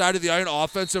right side of the iron.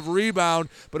 Offensive rebound,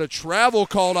 but a travel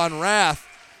called on Rath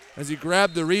as he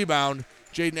grabbed the rebound.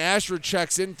 Jaden Ashford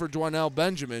checks in for Dwinell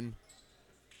Benjamin.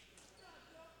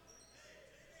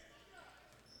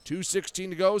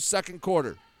 2:16 to go, second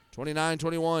quarter.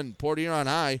 29-21, Port Huron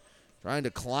High trying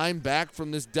to climb back from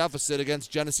this deficit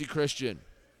against Genesee Christian.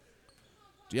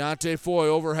 Deontay Foy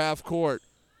over half court.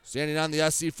 Standing on the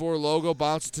SC4 logo,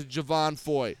 bounces to Javon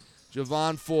Foy.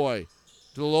 Javon Foy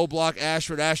to the low block,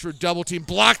 Ashford. Ashford double team,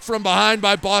 blocked from behind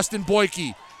by Boston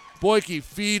Boyke. Boyke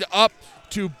feed up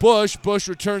to Bush. Bush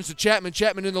returns to Chapman.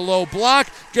 Chapman in the low block,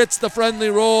 gets the friendly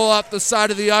roll up the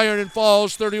side of the iron and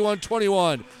falls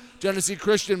 31-21. Genesee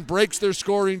Christian breaks their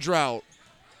scoring drought.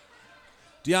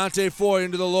 Deontay Foy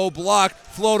into the low block.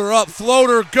 Floater up,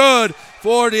 floater good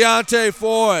for Deontay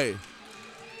Foy.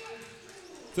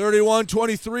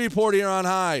 31-23, Port Huron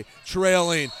High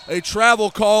trailing. A travel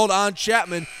called on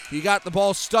Chapman. He got the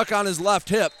ball stuck on his left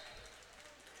hip.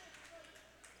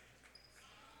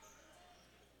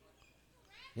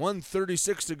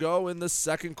 1:36 to go in the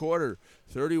second quarter.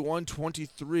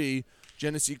 31-23,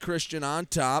 Genesee Christian on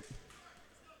top.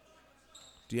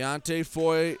 Deontay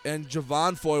Foy and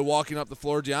Javon Foy walking up the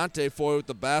floor. Deontay Foy with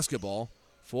the basketball.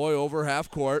 Foy over half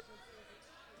court.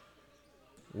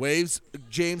 Waves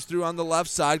James through on the left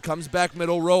side. Comes back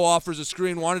middle. Rowe offers a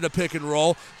screen. Wanted a pick and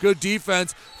roll. Good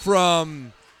defense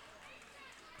from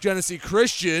Genesee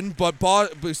Christian, but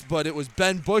it was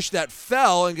Ben Bush that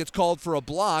fell and gets called for a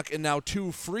block, and now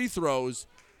 2 free throws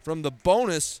from the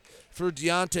bonus for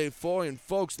Deontay Foy. And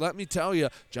folks, let me tell you,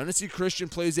 Genesee Christian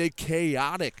plays a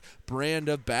chaotic brand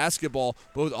of basketball,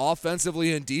 both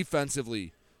offensively and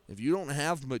defensively. If you don't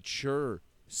have mature,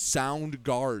 sound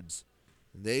guards,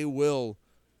 they will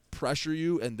pressure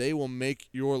you and they will make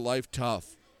your life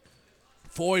tough.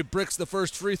 Foy bricks the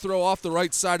first free throw off the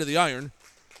right side of the iron.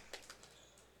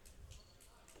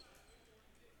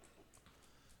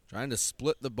 Trying to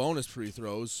split the bonus free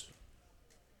throws.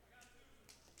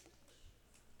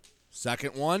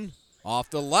 Second one off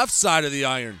the left side of the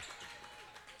iron.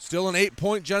 Still an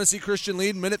 8-point Genesee Christian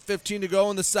lead. Minute 15 to go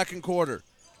in the second quarter.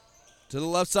 To the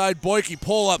left side, Boyke,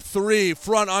 pull up 3,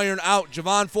 front iron out.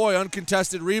 Javon Foy,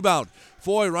 uncontested rebound.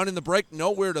 Foy running the break,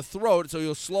 nowhere to throw it, so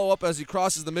he'll slow up as he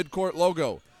crosses the midcourt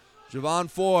logo. Javon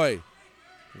Foy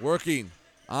working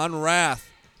on Rath.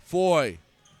 Foy,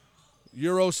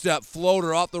 Euro step,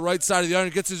 floater off the right side of the iron,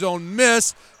 gets his own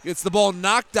miss, gets the ball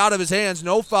knocked out of his hands.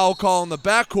 No foul call in the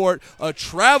backcourt. A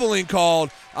traveling called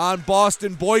on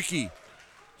Boston Boyke.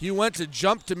 He went to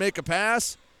jump to make a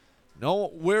pass,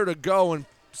 nowhere to go, and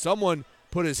someone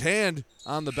put his hand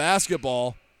on the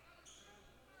basketball.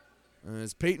 And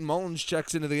as Peyton Mullins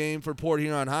checks into the game for Port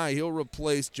Huron High, he'll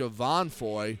replace Javon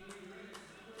Foy.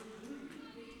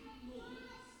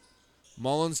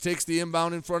 Mullins takes the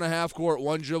inbound in front of half court.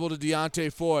 One dribble to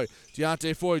Deontay Foy.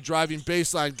 Deontay Foy driving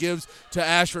baseline, gives to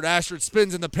Ashford. Ashford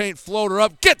spins in the paint, floater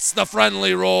up, gets the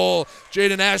friendly roll.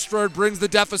 Jaden Ashford brings the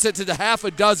deficit to the half a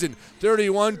dozen.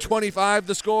 31-25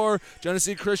 the score.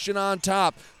 Genesee Christian on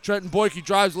top. Trenton Boyke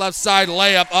drives left side,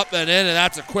 layup up and in, and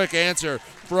that's a quick answer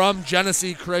from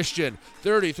Genesee Christian.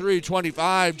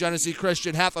 33-25 Genesee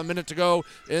Christian. Half a minute to go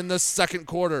in the second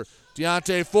quarter.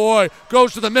 Deontay Foy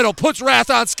goes to the middle, puts Rath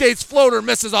on skates, floater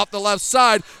misses off the left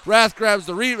side. Rath grabs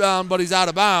the rebound, but he's out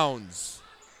of bounds.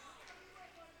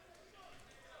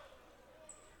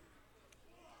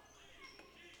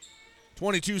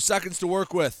 .22 seconds to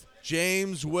work with.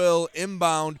 James will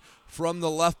inbound from the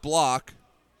left block.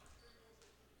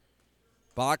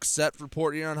 Box set for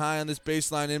Port Huron High on this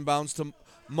baseline, inbounds to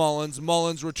Mullins.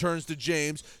 Mullins returns to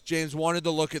James. James wanted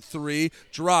to look at 3,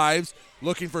 drives,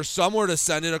 looking for somewhere to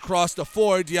send it across to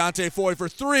Foy. Deontay Foy for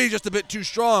 3, just a bit too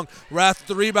strong. Rath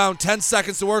the rebound, 10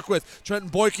 seconds to work with. Trenton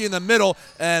Boyke in the middle,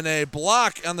 and a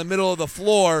block on the middle of the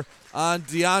floor on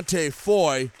Deontay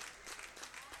Foy.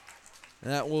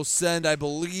 And that will send, I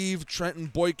believe, Trenton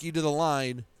Boyke to the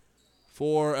line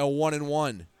for a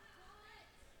 1-and-1.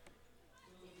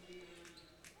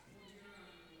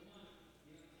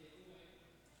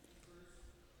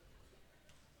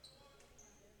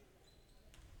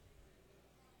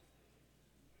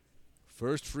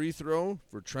 First free throw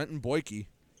for Trenton Boyke.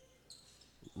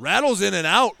 Rattles in and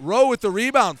out. Rowe with the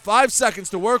rebound. 5 seconds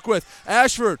to work with.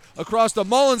 Ashford across to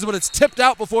Mullins, but it's tipped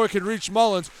out before it can reach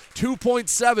Mullins.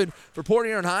 2.7 for Port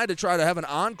Huron High to try to have an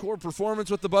encore performance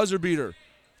with the buzzer beater.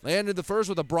 They ended the first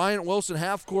with a Bryant Wilson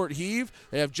half-court heave.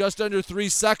 They have just under 3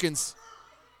 seconds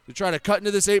to try to cut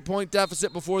into this 8-point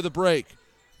deficit before the break.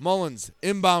 Mullins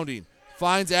inbounding.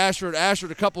 Finds Ashford. Ashford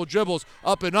a couple dribbles.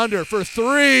 Up and under for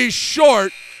 3.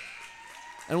 Short.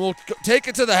 And we'll take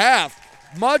it to the half.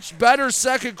 Much better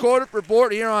second quarter for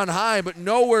Port Huron High, but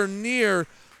nowhere near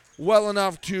well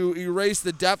enough to erase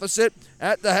the deficit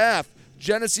at the half.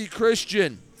 Genesee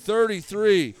Christian,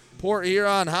 33. Port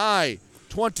Huron High,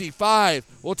 25.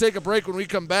 We'll take a break when we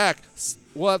come back.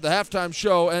 We'll have the halftime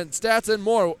show and stats and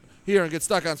more here on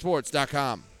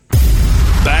GetStuckOnSports.com.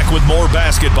 Back with more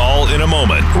basketball in a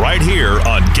moment, right here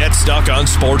on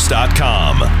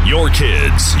GetStuckOnSports.com. Your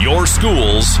kids, your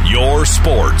schools, your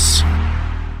sports.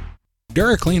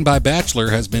 DuraClean by Bachelor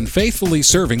has been faithfully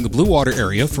serving the Blue Water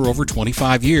area for over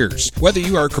 25 years. Whether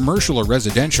you are commercial or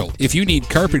residential, if you need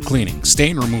carpet cleaning,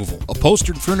 stain removal,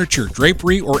 upholstered furniture,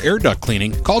 drapery, or air duct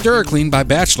cleaning, call DuraClean by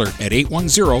Bachelor at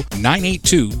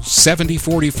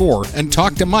 810-982-7044 and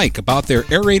talk to Mike about their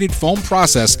aerated foam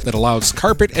process that allows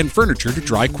carpet and furniture to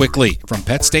dry quickly. From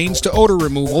pet stains to odor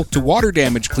removal to water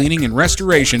damage cleaning and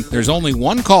restoration, there's only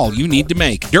one call you need to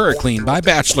make. DuraClean by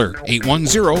Bachelor,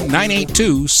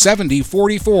 810-982-7044.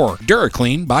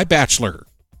 DuraClean by Bachelor.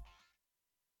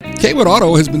 Kaywood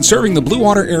Auto has been serving the Blue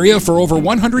Water area for over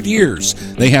 100 years.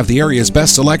 They have the area's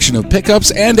best selection of pickups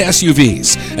and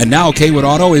SUVs. And now Kaywood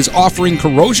Auto is offering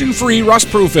corrosion-free rust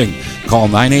proofing. Call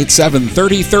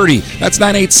 987-3030. That's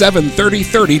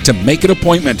 987-3030 to make an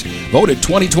appointment. Voted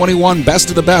 2021 Best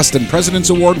of the Best and President's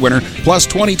Award winner, plus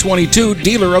 2022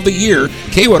 Dealer of the Year,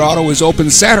 Kaywood Auto is open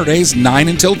Saturdays 9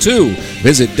 until 2.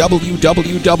 Visit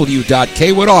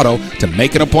www.kaywoodauto to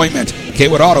make an appointment.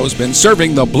 Kaywood Auto has been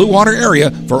serving the Blue Water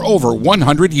area for over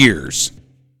 100 years.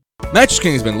 Mattress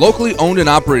King has been locally owned and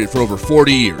operated for over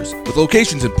 40 years. With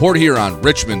locations in Port Huron,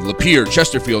 Richmond, Lapeer,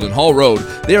 Chesterfield, and Hall Road,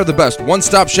 they are the best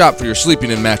one-stop shop for your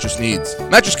sleeping and mattress needs.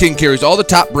 Mattress King carries all the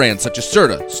top brands such as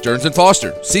Serta, Stearns &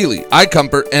 Foster, Sealy,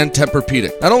 iComfort, and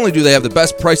Tempur-Pedic. Not only do they have the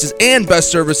best prices and best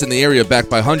service in the area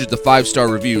backed by hundreds of 5-star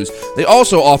reviews, they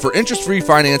also offer interest-free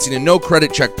financing and no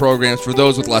credit check programs for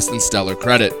those with less than stellar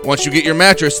credit. Once you get your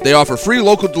mattress, they offer free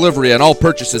local delivery on all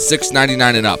purchases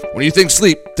 $6.99 and up. When you think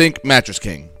sleep, think Mattress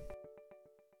King.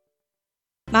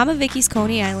 Mama Vicky's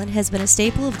Coney Island has been a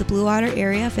staple of the Blue Water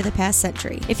area for the past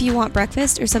century. If you want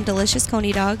breakfast or some delicious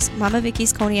Coney dogs, Mama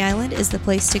Vicky's Coney Island is the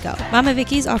place to go. Mama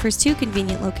Vicky's offers 2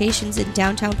 convenient locations in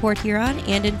downtown Port Huron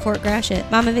and in Fort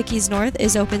Gratiot. Mama Vicky's North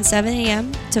is open 7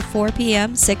 a.m. to 4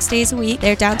 p.m. 6 days a week.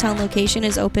 Their downtown location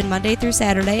is open Monday through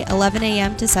Saturday, 11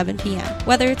 a.m. to 7 p.m.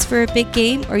 Whether it's for a big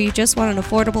game or you just want an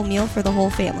affordable meal for the whole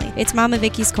family, it's Mama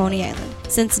Vicky's Coney Island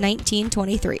since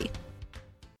 1923.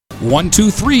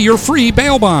 123 Your Free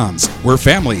Bail Bonds. We're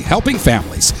family helping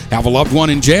families. Have a loved one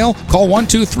in jail? Call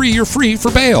 123 You're Free for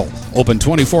bail. Open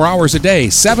 24 hours a day,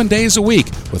 7 days a week,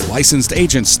 with licensed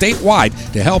agents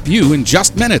statewide to help you in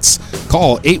just minutes.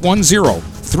 Call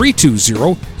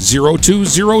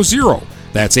 810-320-0200.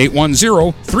 That's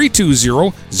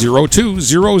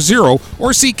 810-320-0200,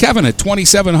 or see Kevin at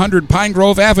 2700 Pine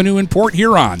Grove Avenue in Port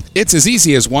Huron. It's as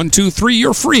easy as 123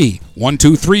 You're Free.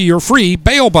 123 You're Free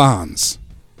Bail Bonds.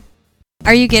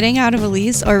 Are you getting out of a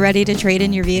lease or ready to trade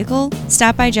in your vehicle?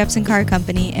 Stop by Jepson Car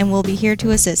Company and we'll be here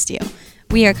to assist you.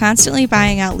 We are constantly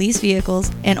buying out lease vehicles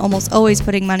and almost always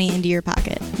putting money into your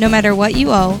pocket. No matter what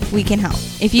you owe, we can help.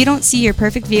 If you don't see your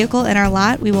perfect vehicle in our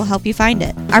lot, we will help you find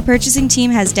it. Our purchasing team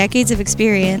has decades of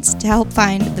experience to help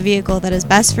find the vehicle that is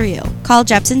best for you. Call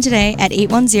Jepson today at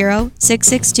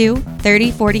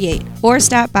 810-662-3048 or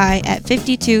stop by at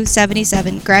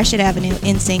 5277 Gratiot Avenue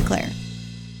in St. Clair.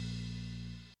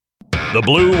 The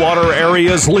Blue Water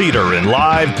area's leader in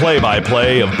live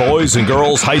play-by-play of boys and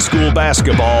girls high school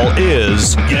basketball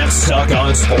is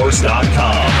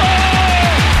GetStuckOnSports.com.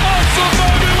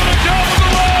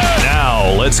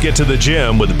 Now, let's get to the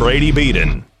gym with Brady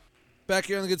Beaton. Back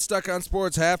here on the Get Stuck on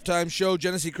Sports halftime show,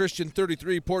 Genesee Christian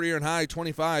 33, Port Huron High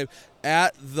 25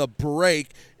 at the break.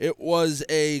 It was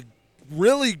a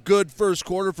really good first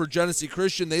quarter for Genesee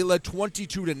Christian. They led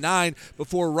 22-9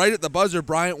 before right at the buzzer,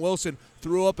 Bryant Wilson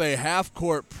threw up a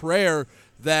half-court prayer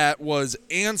that was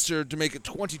answered to make it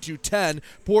 22-10.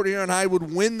 Port Huron High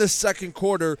would win the second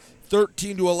quarter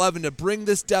 13-11 to bring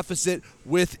this deficit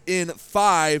within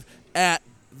 5 at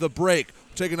the break.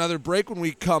 We'll take another break. When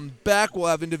we come back, we'll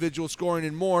have individual scoring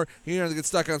and more here on the Get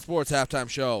Stuck on Sports halftime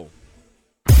show.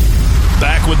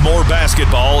 Back with more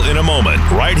basketball in a moment,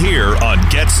 right here on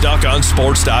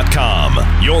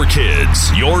GetStuckOnSports.com. Your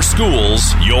kids, your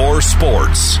schools, your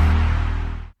sports.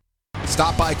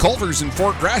 Stop by Culver's in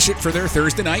Fort Gratiot for their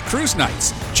Thursday night cruise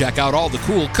nights. Check out all the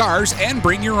cool cars and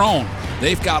bring your own.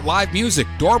 They've got live music,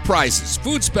 door prizes,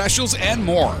 food specials, and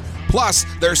more. Plus,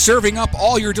 they're serving up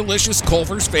all your delicious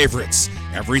Culver's favorites.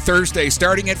 Every Thursday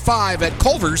starting at 5 at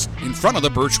Culver's in front of the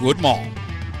Birchwood Mall.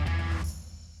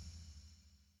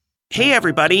 Hey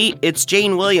everybody, it's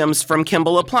Jane Williams from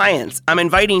Kimball Appliance. I'm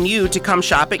inviting you to come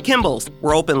shop at Kimball's.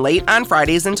 We're open late on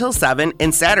Fridays until 7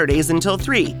 and Saturdays until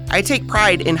 3. I take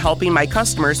pride in helping my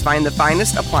customers find the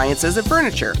finest appliances and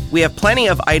furniture. We have plenty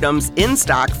of items in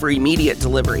stock for immediate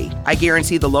delivery. I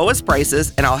guarantee the lowest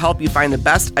prices and I'll help you find the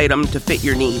best item to fit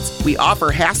your needs. We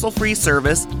offer hassle-free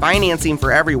service, financing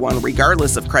for everyone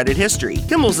regardless of credit history.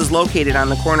 Kimball's is located on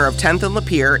the corner of 10th and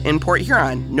Lapeer in Port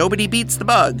Huron. Nobody beats the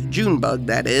bug, Junebug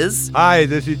that is. Hi,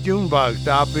 this is Junebug.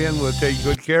 Stop in, we'll take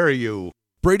good care of you.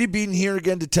 Brady Beaton here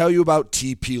again to tell you about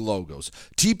TP Logos.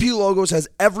 TP Logos has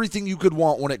everything you could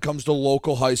want when it comes to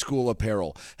local high school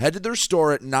apparel. Head to their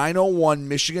store at 901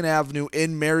 Michigan Avenue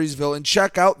in Marysville and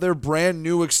check out their brand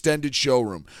new extended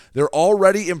showroom. Their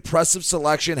already impressive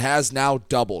selection has now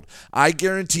doubled. I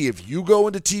guarantee if you go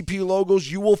into TP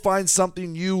Logos, you will find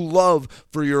something you love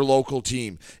for your local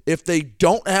team. If they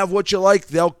don't have what you like,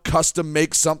 they'll custom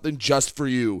make something just for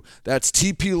you. That's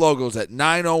TP Logos at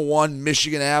 901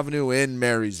 Michigan Avenue in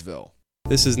Marysville.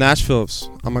 This is Nash Phillips.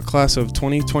 I'm a class of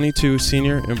 2022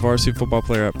 senior and varsity football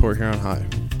player at Port Huron High.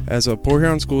 As a Port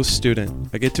Huron School student,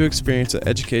 I get to experience an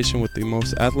education with the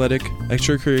most athletic,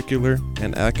 extracurricular,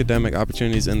 and academic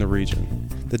opportunities in the region.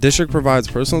 The district provides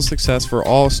personal success for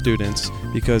all students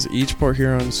because each Port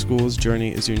Huron school's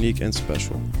journey is unique and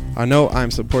special. I know I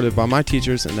am supported by my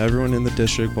teachers and everyone in the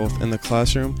district, both in the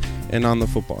classroom and on the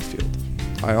football field.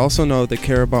 I also know they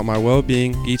care about my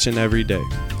well-being each and every day.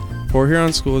 Port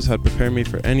Huron Schools have prepared me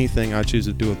for anything I choose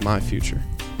to do with my future.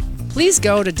 Please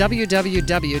go to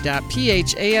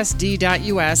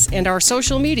www.phasd.us and our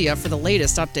social media for the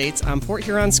latest updates on Port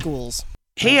Huron Schools.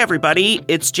 Hey everybody,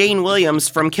 it's Jane Williams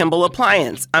from Kimball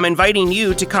Appliance. I'm inviting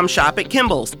you to come shop at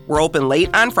Kimball's. We're open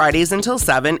late on Fridays until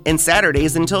 7 and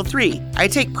Saturdays until 3. I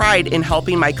take pride in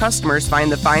helping my customers find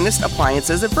the finest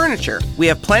appliances and furniture. We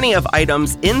have plenty of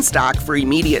items in stock for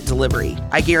immediate delivery.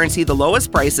 I guarantee the lowest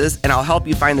prices and I'll help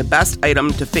you find the best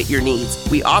item to fit your needs.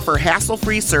 We offer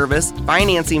hassle-free service,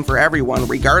 financing for everyone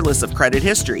regardless of credit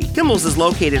history. Kimball's is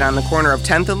located on the corner of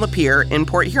 10th and Lapeer in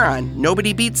Port Huron.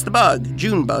 Nobody beats the bug,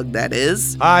 Junebug that is.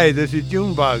 Hi, this is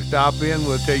Junebug. Stop in,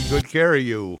 we'll take good care of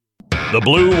you. The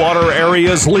Blue Water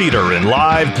Area's leader in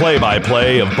live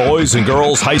play-by-play of boys and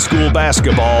girls high school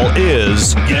basketball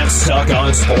is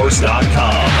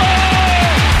GetStuckOnSports.com.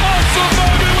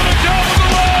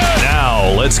 Now,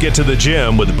 let's get to the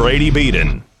gym with Brady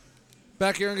Beaton.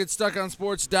 Back here and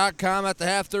GetStuckOnSports.com at the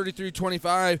half,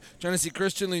 33-25. Genesee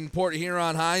Christian leading Port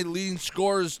Huron High. Leading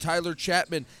scorers, Tyler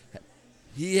Chapman.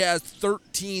 He has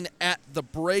 13 at the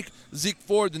break. Zeke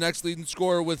Ford, the next leading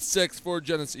scorer, with 6 for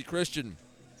Genesee Christian.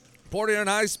 Port Huron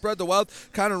High spread the wealth.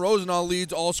 Connor Rosenall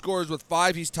leads all scorers with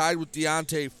 5. He's tied with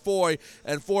Deontay Foy,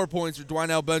 and 4 points for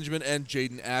Dwinell Benjamin and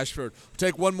Jaden Ashford. We'll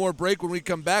take one more break. When we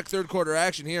come back, third quarter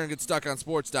action here and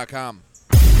GetStuckOnSports.com.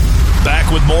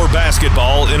 Back with more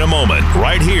basketball in a moment,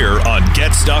 right here on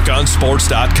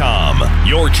GetStuckOnSports.com.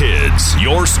 Your kids,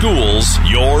 your schools,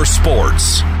 your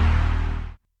sports.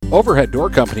 Overhead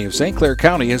Door Company of St. Clair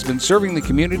County has been serving the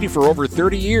community for over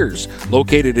 30 years.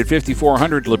 Located at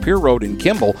 5400 Lapeer Road in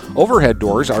Kimball, Overhead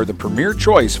Doors are the premier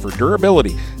choice for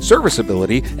durability,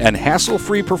 serviceability, and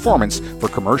hassle-free performance for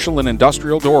commercial and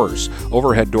industrial doors.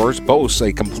 Overhead Doors boasts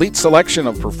a complete selection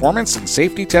of performance and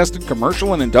safety-tested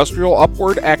commercial and industrial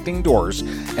upward-acting doors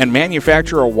and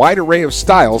manufacture a wide array of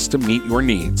styles to meet your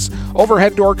needs.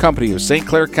 Overhead Door Company of St.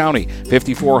 Clair County,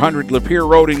 5400 Lapeer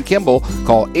Road in Kimball.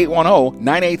 Call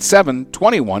 810-987-2185.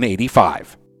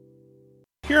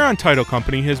 Huron Title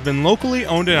Company has been locally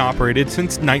owned and operated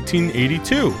since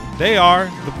 1982. They are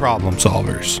the problem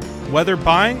solvers. Whether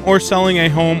buying or selling a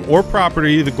home or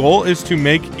property, the goal is to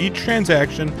make each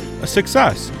transaction a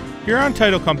success. Huron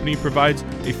Title Company provides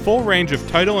a full range of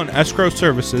title and escrow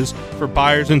services for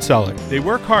buyers and sellers. They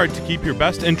work hard to keep your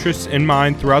best interests in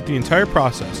mind throughout the entire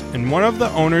process, and one of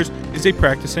the owners is a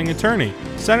practicing attorney,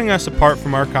 setting us apart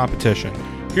from our competition.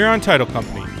 Huron Title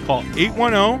Company. Call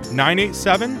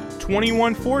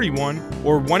 810-987-2141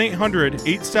 or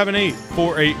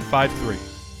 1-800-878-4853.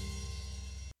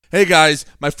 Hey guys,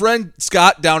 my friend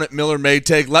Scott down at Miller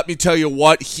Maytag, let me tell you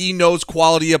what, he knows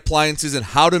quality appliances and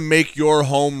how to make your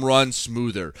home run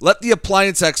smoother. Let the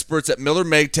appliance experts at Miller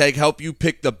Maytag help you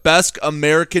pick the best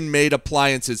American-made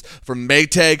appliances from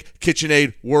Maytag,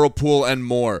 KitchenAid, Whirlpool, and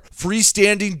more.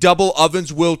 Freestanding double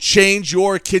ovens will change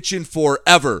your kitchen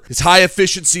forever. His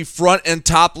high-efficiency front and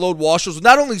top-load washers will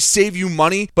not only save you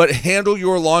money, but handle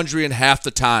your laundry in half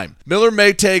the time. Miller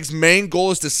Maytag's main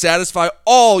goal is to satisfy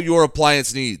all your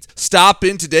appliance needs. Stop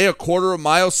in today a quarter of a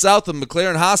mile south of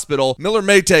McLaren Hospital. Miller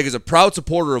Maytag is a proud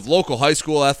supporter of local high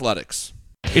school athletics.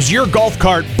 Is your golf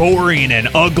cart boring and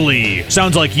ugly?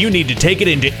 Sounds like you need to take it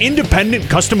into Independent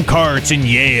Custom Carts in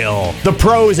Yale. The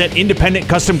pros at Independent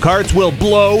Custom Carts will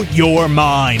blow your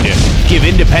mind. Give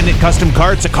Independent Custom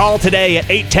Carts a call today at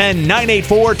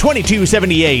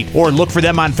 810-984-2278 or look for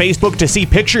them on Facebook to see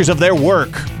pictures of their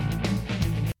work.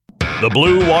 The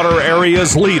Blue Water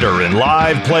Area's leader in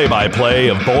live play-by-play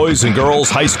of boys and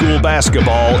girls high school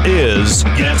basketball is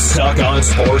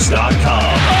GetStuckOnSports.com.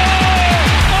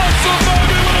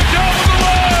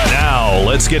 Now,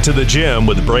 let's get to the gym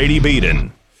with Brady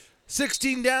Beaton.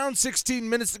 16 down, 16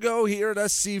 minutes to go here at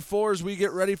SC4 as we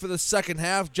get ready for the second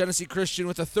half. Genesee Christian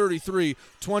with a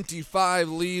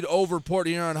 33-25 lead over Port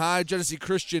Huron High. Genesee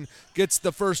Christian gets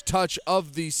the first touch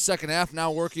of the second half,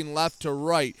 now working left to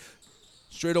right.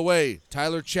 Straight away,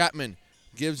 Tyler Chapman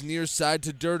gives near side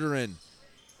to Durderin.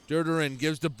 Durderin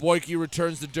gives to Boyke,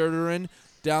 returns to Durderin.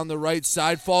 Down the right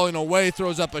side, falling away,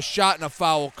 throws up a shot and a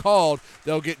foul called.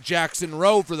 They'll get Jackson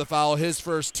Rowe for the foul, his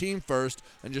first, team first.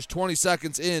 And just 20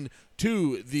 seconds in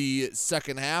to the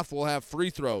second half, we'll have free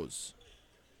throws.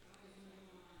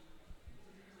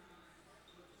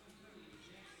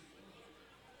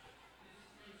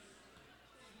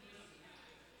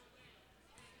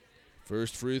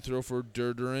 First free throw for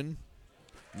Durderin.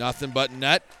 Nothing but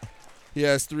net. He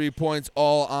has 3 points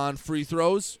all on free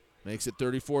throws. Makes it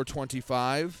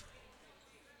 34-25.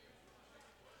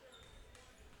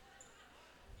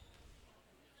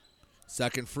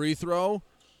 Second free throw.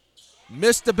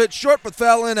 Missed a bit short, but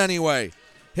fell in anyway.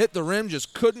 Hit the rim,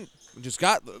 just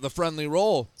got the friendly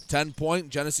roll. 10-point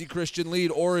Genesee Christian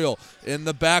lead. Oriole in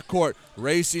the backcourt,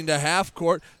 racing to half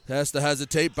court. Has to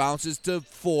hesitate, bounces to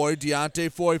Foy.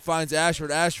 Deontay Foy finds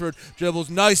Ashford. Ashford dribbles,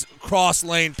 nice cross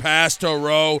lane pass to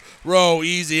Rowe. Rowe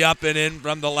easy up and in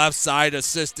from the left side.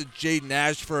 Assisted Jaden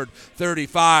Ashford.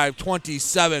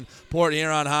 35-27. Port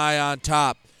Huron High on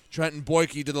top. Trenton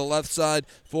Boyke to the left side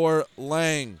for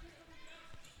Lang.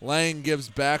 Lang gives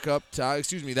back up to,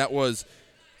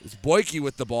 it's Boyke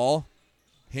with the ball.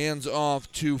 Hands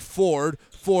off to Ford.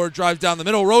 Ford drives down the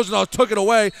middle. Rosendahl took it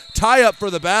away. Tie up for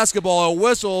the basketball. A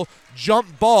whistle.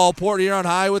 Jump ball. Port Huron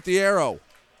High with the arrow.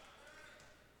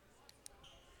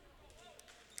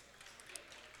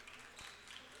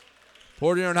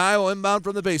 Port Huron High will inbound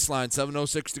from the baseline.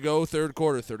 7:06 to go. Third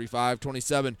quarter.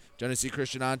 35-27. Genesee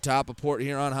Christian on top of Port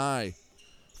Huron High.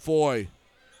 Foy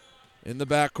in the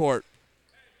backcourt.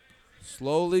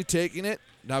 Slowly taking it.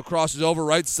 Now crosses over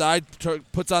right side,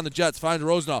 puts on the Jets, finds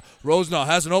Rosendahl. Rosendahl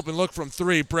has an open look from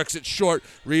three, bricks it short.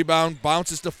 Rebound,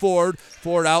 bounces to Ford.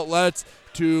 Ford outlets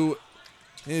to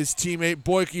his teammate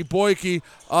Boyke. Boyke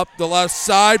up the left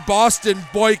side. Boston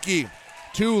Boyke.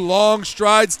 2 long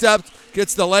stride steps,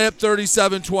 gets the layup.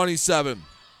 37-27.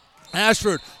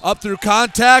 Ashford up through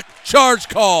contact, charge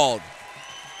called.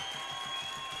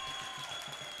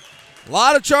 A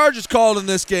lot of charges called in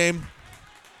this game.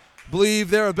 Believe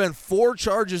there have been 4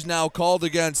 charges now called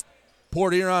against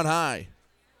Port Huron High.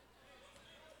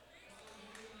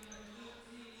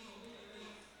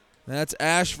 That's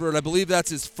Ashford. I believe that's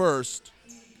his first.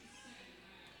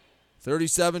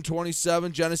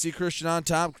 37-27, Genesee Christian on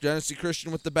top. Genesee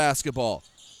Christian with the basketball.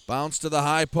 Bounce to the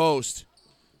high post.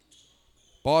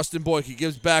 Boston Boyke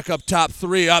gives back up top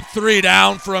 3. Up 3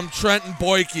 down from Trenton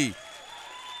Boyke.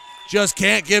 Just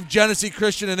can't give Genesee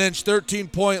Christian an inch.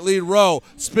 13-point lead. Rowe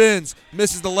spins,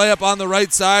 misses the layup on the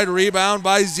right side. Rebound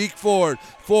by Zeke Ford.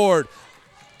 Ford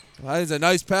finds a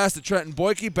nice pass to Trenton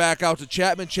Boyke. Back out to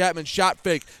Chapman. Chapman shot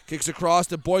fake. Kicks across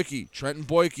to Boyke. Trenton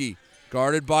Boyke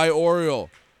guarded by Oriole.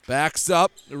 Backs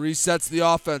up, resets the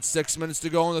offense. 6 minutes to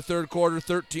go in the third quarter.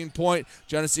 13-point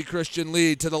Genesee Christian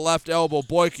lead to the left elbow.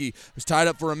 Boyke was tied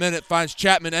up for a minute. Finds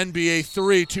Chapman. NBA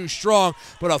 3, too strong.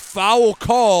 But a foul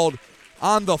called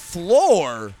on the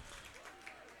floor.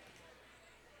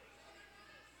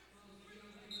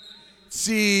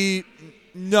 See,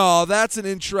 no, that's an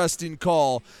interesting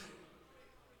call.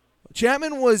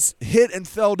 Chapman was hit and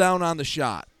fell down on the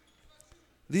shot.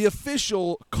 The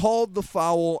official called the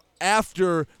foul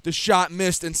after the shot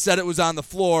missed and said it was on the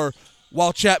floor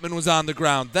while Chapman was on the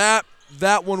ground. That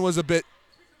one was a bit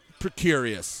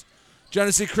precarious.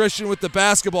 Genesee Christian with the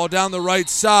basketball down the right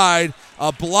side.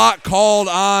 A block called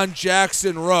on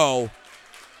Jackson Rowe.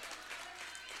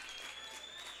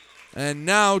 And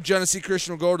now Genesee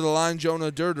Christian will go to the line.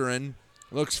 Jonah Durderin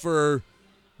looks for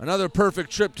another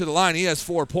perfect trip to the line. He has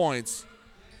 4 points.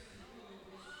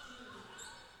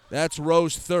 That's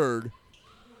Rowe's third.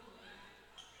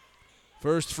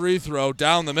 First free throw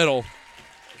down the middle.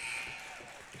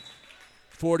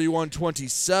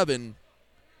 41-27.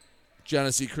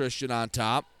 Genesee Christian on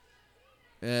top.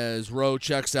 As Rowe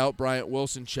checks out, Bryant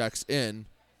Wilson checks in.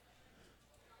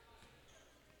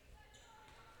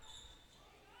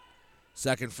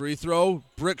 Second free throw,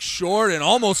 brick short and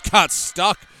almost got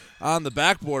stuck on the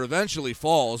backboard. Eventually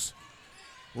falls.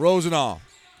 Rosendahl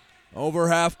over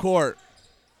half court.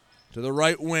 To the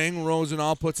right wing,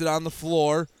 Rosendahl puts it on the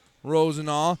floor.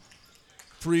 Rosendahl,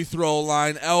 free throw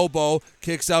line, elbow,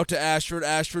 kicks out to Ashford.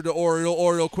 Ashford to Oriole.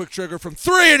 Oriole, quick trigger from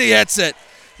 3, and he hits it.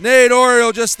 Nate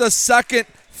Oriole, just the second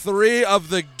 3 of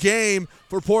the game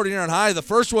for Port Huron High. The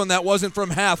first one that wasn't from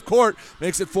half court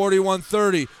makes it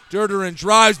 41-30. Durderin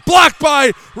drives, blocked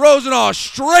by Rosenau,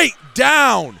 straight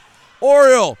down.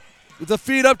 Oriole with the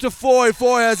feed up to Foy.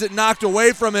 Foy has it knocked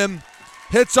away from him,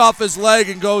 hits off his leg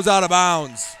and goes out of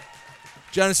bounds.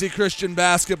 Genesee Christian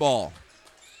basketball.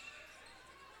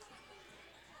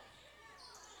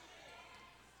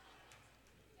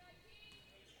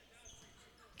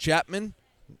 Chapman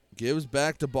gives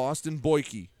back to Boston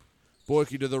Boyke.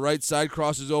 Boyke to the right side,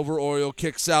 crosses over Oriole,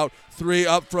 kicks out. 3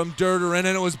 up from Durderin,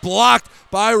 and it was blocked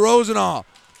by Rosenau.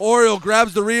 Oriole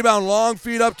grabs the rebound, long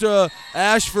feed up to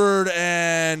Ashford,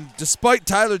 and despite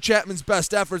Tyler Chapman's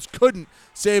best efforts, couldn't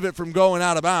save it from going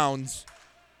out of bounds.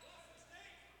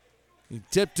 He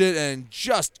tipped it and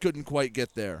just couldn't quite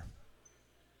get there.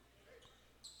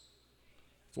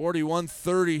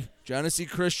 41-30, Genesee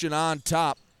Christian on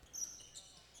top.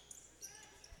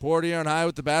 Port Huron High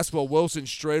with the basketball. Wilson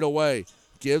straight away.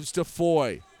 Gives to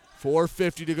Foy.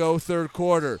 4:50 to go third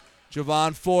quarter.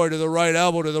 Javon Foy to the right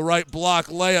elbow, to the right block.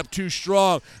 Layup too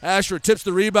strong. Ashford tips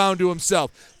the rebound to himself.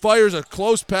 Fires a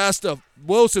close pass to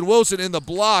Wilson. Wilson in the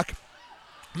block.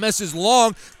 Misses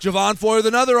long. Javon Foy with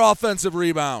another offensive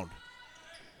rebound.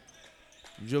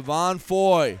 Javon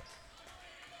Foy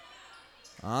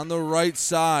on the right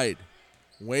side.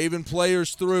 Waving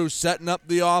players through. Setting up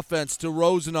the offense to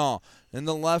Rosenau. In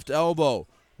the left elbow,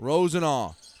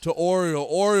 Rosenau to Oriole.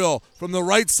 Oriole from the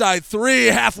right side, 3,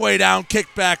 halfway down, kick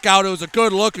back out. It was a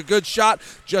good look, a good shot,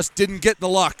 just didn't get the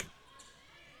luck.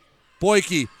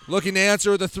 Boyke looking to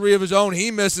answer with a 3 of his own.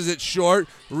 He misses it short.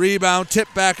 Rebound,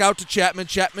 tip back out to Chapman.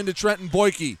 Chapman to Trenton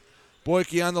Boyke.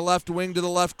 Boyke on the left wing to the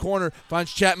left corner.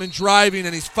 Finds Chapman driving,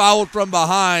 and he's fouled from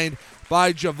behind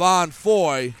by Javon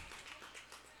Foy.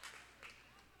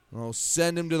 We'll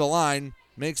send him to the line.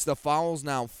 Makes the fouls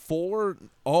now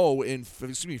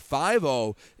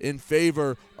 5-0 in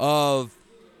favor of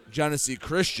Genesee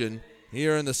Christian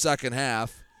here in the second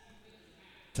half.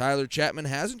 Tyler Chapman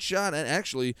hasn't shot, and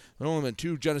actually there have only been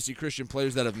 2 Genesee Christian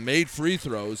players that have made free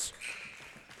throws.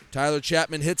 Tyler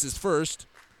Chapman hits his first,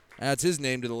 adds his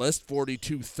name to the list.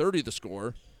 42-30 the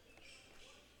score.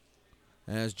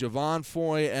 As Javon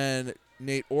Foy and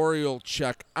Nate Oriole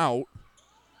check out.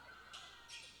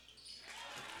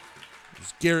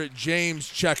 Garrett James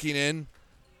checking in.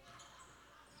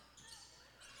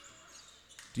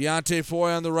 Deontay Foy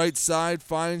on the right side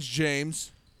finds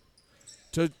James.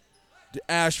 To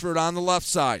Ashford on the left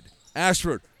side.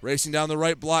 Ashford racing down the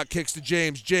right block, kicks to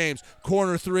James. James,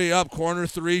 corner 3 up, corner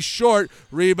 3 short.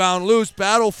 Rebound loose,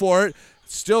 battle for it.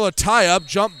 Still a tie-up.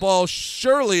 Jump ball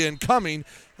surely incoming.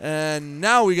 And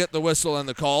now we get the whistle and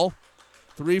the call.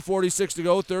 3:46 to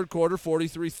go, third quarter,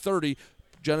 43-30.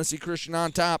 Genesee Christian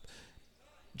on top.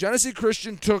 Genesee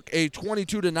Christian took a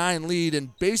 22-9 lead,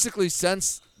 and basically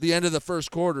since the end of the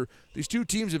first quarter, these two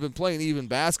teams have been playing even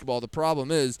basketball. The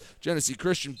problem is Genesee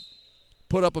Christian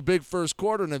put up a big first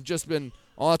quarter and have just been,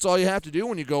 that's all you have to do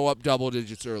when you go up double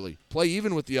digits early. Play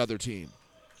even with the other team.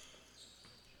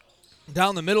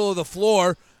 Down the middle of the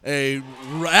floor, a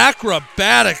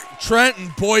acrobatic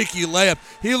Trenton Boyke layup.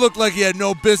 He looked like he had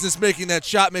no business making that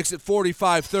shot, makes it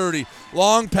 45-30.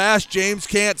 Long pass, James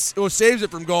saves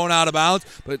it from going out of bounds,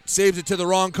 but saves it to the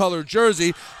wrong color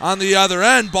jersey. On the other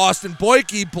end, Boston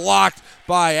Boyke blocked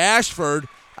by Ashford.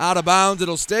 Out of bounds,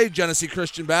 it'll stay Genesee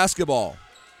Christian basketball.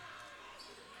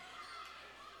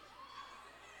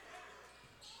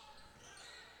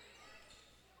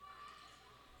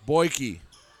 Boyke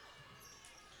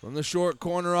from the short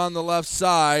corner on the left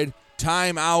side.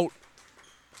 Timeout.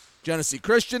 Genesee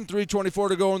Christian, 3:24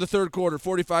 to go in the third quarter,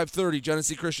 45-30.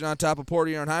 Genesee Christian on top of Port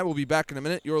Huron High. We'll be back in a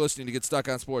minute. You're listening to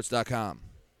GetStuckOnSports.com.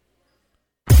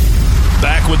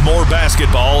 Back with more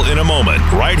basketball in a moment,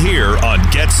 right here on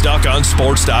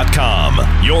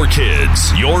GetStuckOnSports.com. Your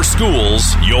kids, your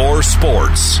schools, your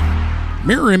sports.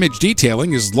 Mirror Image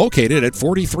Detailing is located at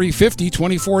 4350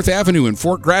 24th Avenue in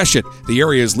Fort Gratiot, the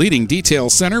area's leading detail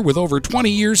center with over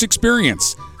 20 years'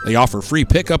 experience. They offer free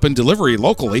pickup and delivery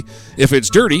locally. If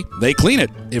it's dirty, they clean it.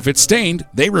 If it's stained,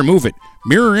 they remove it.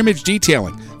 Mirror Image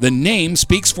Detailing. The name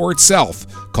speaks for itself.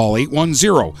 Call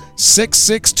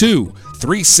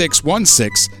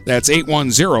 810-662-3616. That's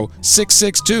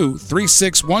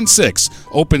 810-662-3616.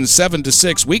 Open 7 to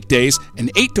 6 weekdays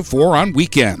and 8 to 4 on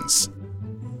weekends.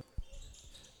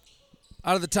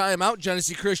 Out of the timeout,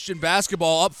 Genesee Christian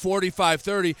basketball up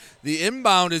 45-30. The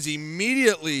inbound is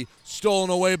immediately stolen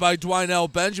away by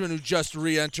Dwinell Benjamin, who just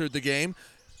re-entered the game.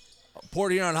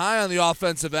 Port Huron High on the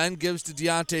offensive end gives to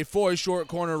Deontay Foy, short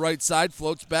corner right side,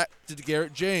 floats back to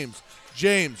Garrett James.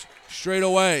 James, straight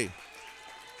away,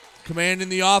 commanding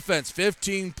the offense.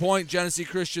 15-point Genesee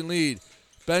Christian lead.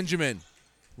 Benjamin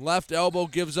Left elbow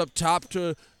gives up top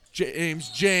to James.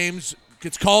 James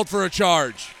gets called for a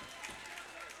charge.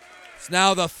 It's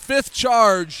now the 5th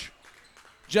charge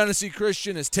Genesee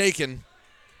Christian has taken.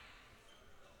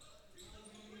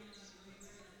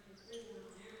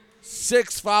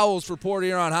 6 fouls for Port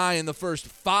Huron High in the first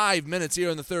 5 minutes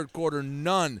here in the third quarter.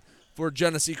 None for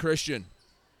Genesee Christian.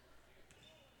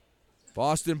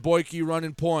 Boston Boyke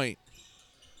running point.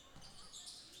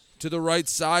 To the right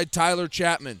side, Tyler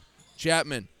Chapman.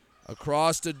 Chapman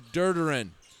across to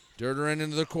Durderin. Durderin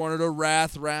into the corner to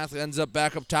Rath. Rath ends up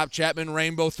back up top. Chapman,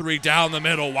 rainbow 3 down the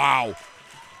middle. Wow.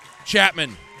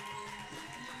 Chapman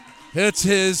hits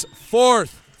his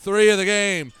 4th 3 of the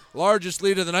game. Largest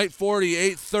lead of the night,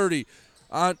 48-30.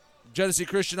 Genesee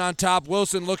Christian on top.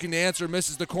 Wilson looking to answer,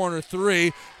 misses the corner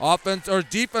 3.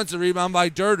 Defensive rebound by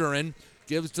Durderin.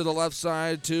 Gives to the left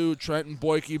side to Trenton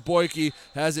Boyke. Boyke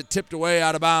has it tipped away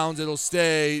out of bounds. It'll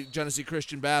stay Genesee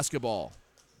Christian basketball.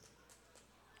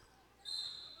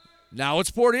 Now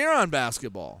it's Port Huron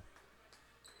basketball.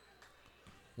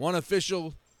 One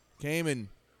official came and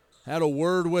had a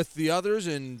word with the others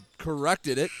and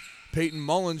corrected it. Peyton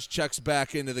Mullins checks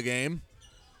back into the game.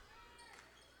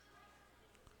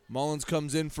 Mullins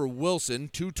comes in for Wilson.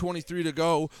 2:23 to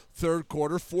go, third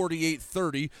quarter,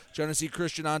 48-30. Genesee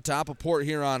Christian on top of Port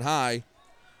Huron High.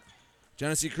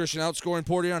 Genesee Christian outscoring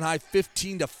Port Huron High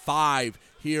 15-5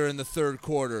 here in the third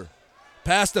quarter.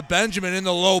 Pass to Benjamin in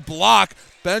the low block.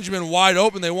 Benjamin wide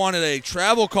open. They wanted a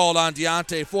travel called on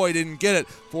Deontay Foy. Didn't get it.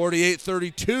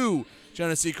 48-32.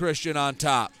 Genesee Christian on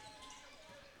top.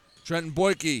 Trenton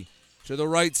Boyke to the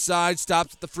right side,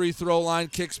 stops at the free throw line,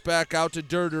 kicks back out to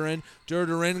Durderin.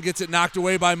 Durderin gets it knocked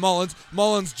away by Mullins.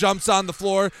 Mullins jumps on the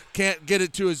floor, can't get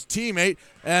it to his teammate.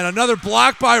 And another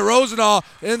block by Rosenau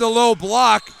in the low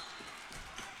block.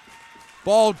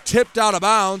 Ball tipped out of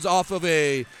bounds off of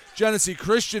a Genesee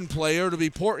Christian player to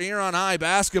be Port Huron High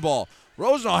basketball.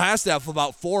 Rosenau has to have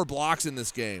about 4 blocks in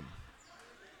this game.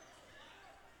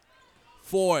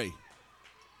 Foy.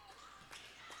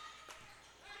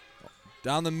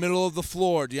 Down the middle of the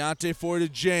floor, Deontay Foy to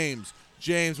James.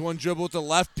 James, one dribble with the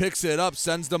left, picks it up,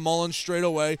 sends to Mullins straight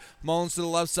away. Mullins to the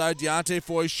left side, Deontay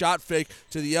Foy, shot fake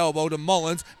to the elbow to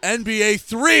Mullins. NBA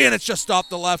 3, and it's just off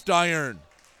the left iron.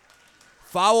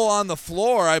 Foul on the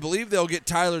floor. I believe they'll get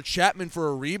Tyler Chapman for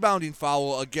a rebounding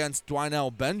foul against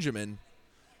Dwinell Benjamin.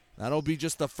 That'll be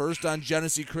just the first on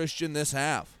Genesee Christian this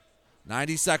half.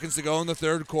 90 seconds to go in the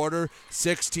third quarter.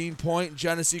 16-point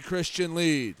Genesee Christian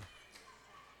lead.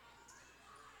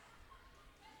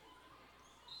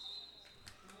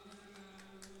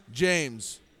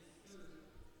 James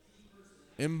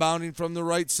inbounding from the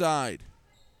right side.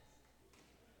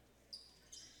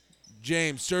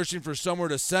 James searching for somewhere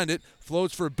to send it.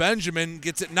 Floats for Benjamin.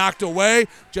 Gets it knocked away.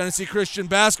 Genesee Christian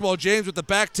basketball. James with the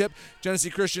back tip. Genesee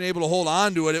Christian able to hold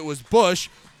on to it. It was Bush.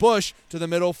 Bush to the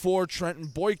middle for Trenton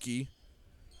Boyke.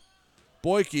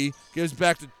 Boyke gives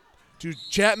back to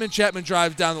Chapman. Chapman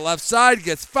drives down the left side.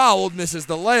 Gets fouled. Misses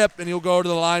the layup. And he'll go to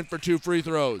the line for 2 free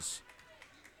throws.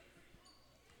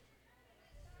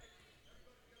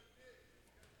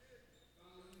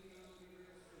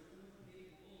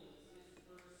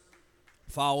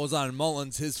 Foul was on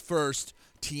Mullins, his first,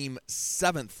 team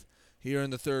 7th here in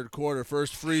the third quarter.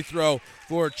 First free throw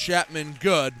for Chapman,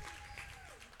 good.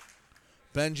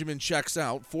 Benjamin checks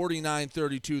out,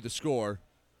 49-32 the score.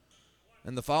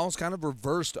 And the foul's kind of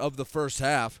reversed of the first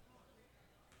half.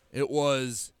 It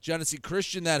was Genesee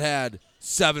Christian that had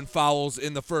 7 fouls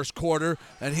in the first quarter.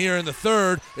 And here in the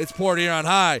third, it's Port Huron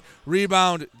High.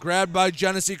 Rebound grabbed by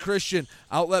Genesee Christian.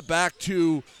 Outlet back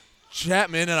to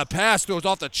Chapman, and a pass goes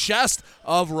off the chest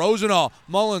of Rosenau.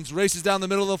 Mullins races down the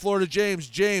middle of the floor to James.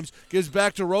 James gives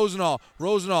back to Rosenau.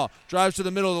 Rosenau drives to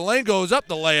the middle of the lane, goes up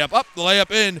the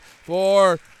layup in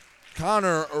for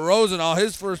Connor Rosenau.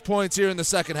 His first points here in the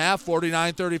second half,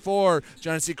 49-34.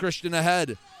 Genesee Christian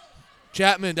ahead.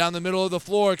 Chapman down the middle of the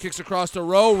floor, kicks across to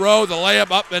Rowe. The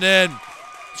layup up and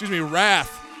in.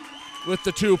 Rath with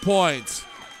the 2 points.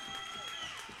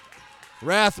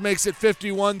 Rath makes it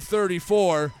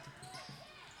 51-34.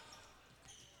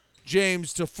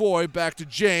 James to Foy, back to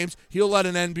James. He'll let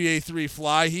an NBA 3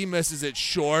 fly. He misses it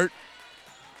short.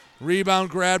 Rebound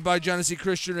grabbed by Genesee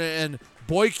Christian and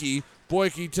Boyke.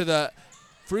 Boyke to the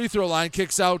free throw line,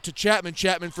 kicks out to Chapman.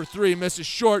 Chapman for 3, misses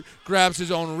short, grabs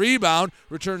his own rebound,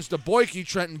 returns to Boyke.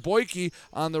 Trenton Boyke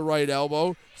on the right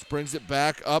elbow, brings it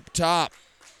back up top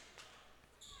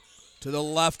to the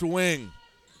left wing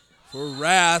for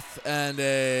Rath, and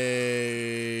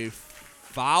a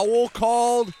foul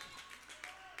called.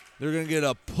 They're going to get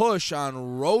a push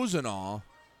on Rosenau,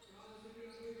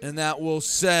 and that will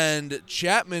send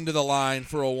Chapman to the line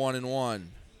for a 1-and-1.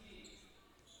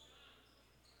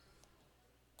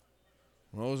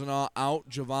 Rosenau out,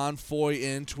 Javon Foy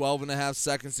in, 12 and a half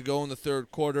seconds to go in the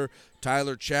third quarter.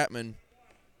 Tyler Chapman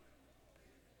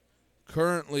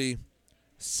currently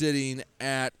sitting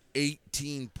at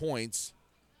 18 points.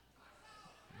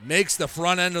 Makes the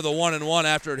front end of the 1-and-1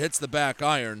 after it hits the back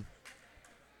iron.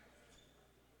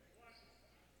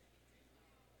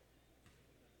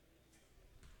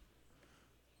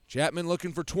 Chapman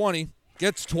looking for 20,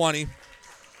 gets 20,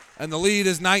 and the lead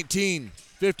is 19.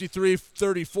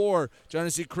 53-34,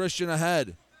 Genesee Christian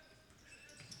ahead.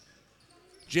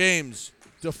 James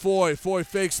to Foy. Foy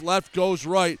fakes left, goes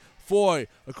right. Foy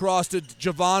across to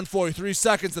Javon Foy. 3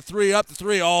 seconds, the three up, the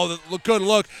three. Oh, the good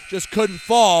look, just couldn't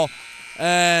fall.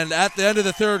 And at the end of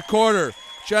the third quarter,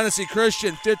 Genesee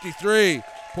Christian 53,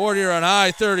 Port Huron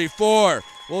High 34.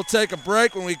 We'll take a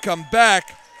break. When we come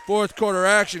back, fourth quarter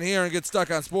action here and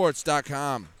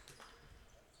GetStuckOnSports.com.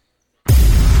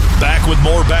 Back with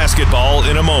more basketball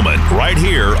in a moment, right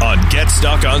here on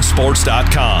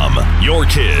GetStuckOnSports.com. Your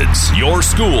kids, your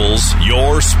schools,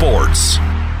 your sports.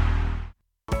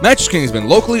 Mattress King has been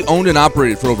locally owned and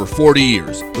operated for over 40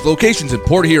 years. With locations in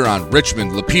Port Huron,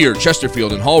 Richmond, Lapeer,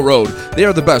 Chesterfield, and Hall Road, they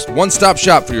are the best one-stop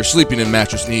shop for your sleeping and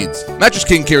mattress needs. Mattress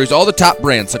King carries all the top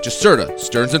brands such as Serta,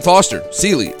 Stearns & Foster,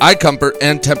 Sealy, iComfort,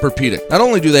 and Tempur-Pedic. Not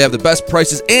only do they have the best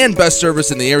prices and best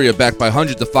service in the area backed by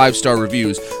hundreds of 5-star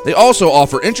reviews, they also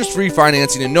offer interest-free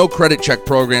financing and no credit check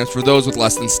programs for those with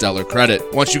less than stellar credit.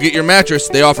 Once you get your mattress,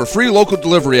 they offer free local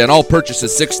delivery on all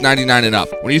purchases $6.99 and up.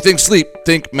 When you think sleep,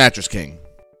 think Mattress King.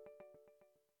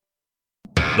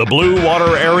 The Blue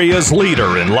Water Area's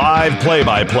leader in live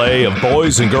play-by-play of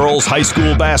boys and girls high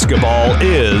school basketball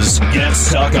is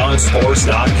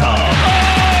GetStuckOnSports.com.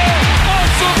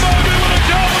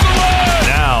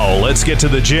 Now, let's get to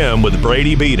the gym with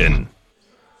Brady Beaton.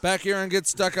 Back here on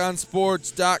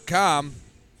GetStuckOnSports.com.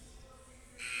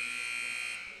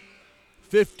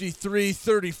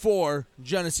 53-34,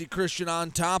 Genesee Christian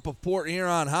on top of Port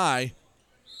Huron High.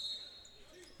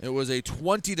 It was a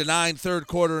 20-9 third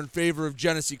quarter in favor of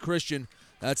Genesee Christian.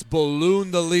 That's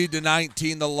ballooned the lead to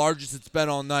 19, the largest it's been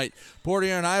all night. Port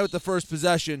Huron High with the first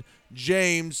possession.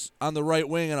 James on the right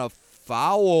wing and a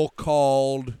foul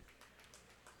called.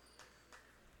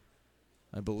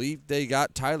 I believe they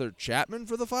got Tyler Chapman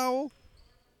for the foul.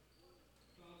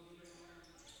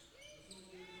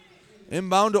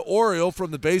 Inbound to Oriole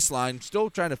from the baseline. Still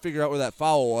trying to figure out where that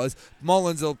foul was.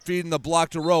 Mullins feeding the block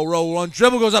to Rowe. Rowe one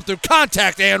dribble goes up through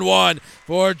contact and one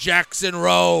for Jackson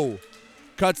Rowe.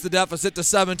 Cuts the deficit to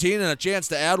 17 and a chance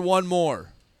to add one more.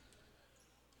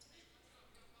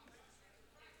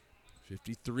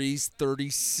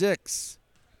 53-36.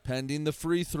 Pending the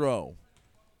free throw.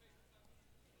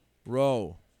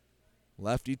 Rowe.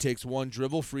 Lefty takes one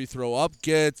dribble, free throw up,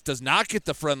 does not get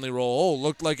the friendly roll. Oh,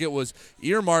 looked like it was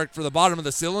earmarked for the bottom of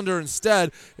the cylinder.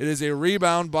 Instead, it is a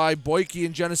rebound by Boyke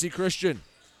and Genesee Christian.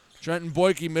 Trenton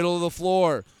Boyke, middle of the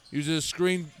floor, uses a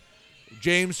screen.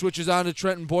 James switches on to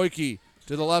Trenton Boyke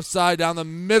to the left side, down the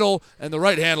middle, and the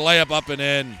right-hand layup up and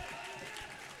in.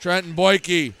 Trenton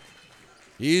Boyke,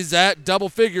 he's at double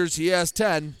figures. He has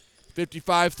 10,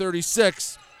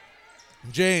 55-36.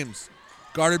 James.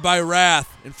 Guarded by Rath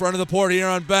in front of the Port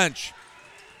Huron bench.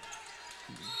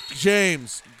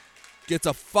 James gets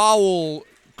a foul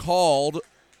called.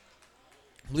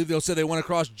 I believe they said they went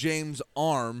across James'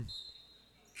 arm.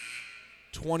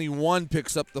 21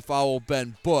 picks up the foul,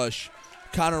 Ben Bush.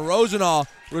 Connor Rosenau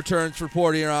returns for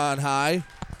Port Huron High.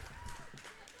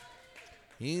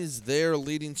 He's their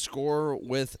leading scorer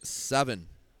with 7.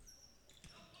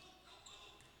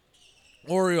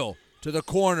 Oriole to the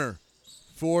corner.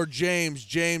 For James.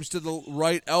 James to the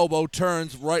right elbow,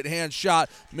 turns, right-hand shot,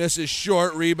 misses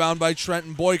short, rebound by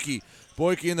Trenton Boyke.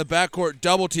 Boyke in the backcourt,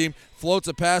 double team, floats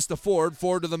a pass to Ford,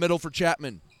 Ford to the middle for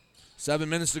Chapman. 7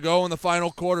 minutes to go in the final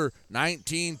quarter,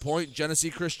 19-point Genesee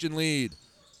Christian lead.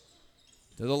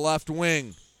 To the left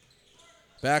wing,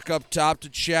 back up top to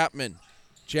Chapman.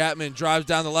 Chapman drives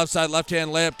down the left side,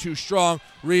 left-hand layup too strong.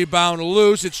 Rebound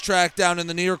loose. It's tracked down in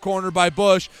the near corner by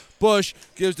Bush. Bush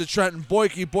gives to Trenton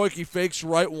Boyke. Boyke fakes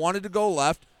right, wanted to go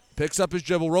left. Picks up his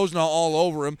dribble. Rosenau all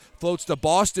over him. Floats to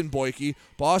Boston Boyke.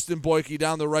 Boston Boyke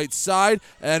down the right side.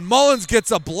 And Mullins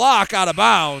gets a block out of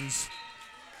bounds.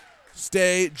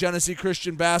 Stay Genesee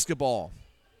Christian basketball.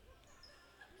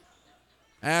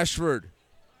 Ashford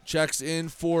checks in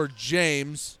for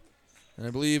James. And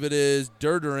I believe it is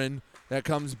Durderin that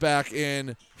comes back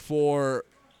in for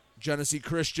Genesee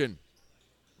Christian.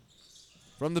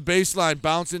 From the baseline,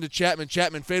 bounce into Chapman.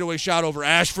 Chapman fadeaway shot over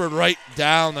Ashford right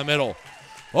down the middle.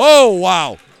 Oh,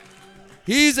 wow.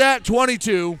 He's at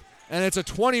 22, and it's a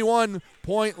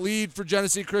 21-point lead for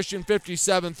Genesee Christian,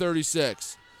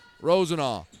 57-36.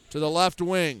 Rosenau to the left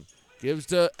wing. Gives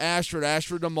to Ashford.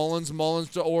 Ashford to Mullins. Mullins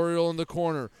to Oriole in the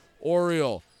corner.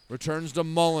 Oriole returns to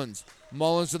Mullins.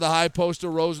 Mullins to the high post to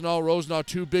Rosenau. Rosenau,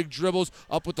 2 big dribbles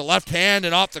up with the left hand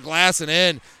and off the glass and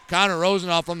in. Connor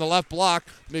Rosenau from the left block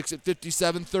makes it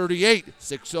 57-38.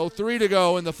 6:03 to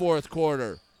go in the fourth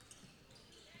quarter.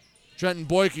 Trenton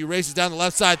Boyke races down the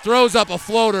left side, throws up a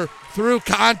floater through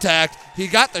contact. He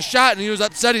got the shot and he was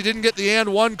upset he didn't get the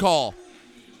and one call.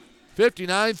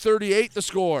 59-38 the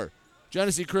score.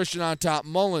 Genesee Christian on top.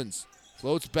 Mullins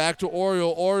floats back to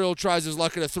Oriole. Oriole tries his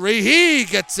luck at a 3. He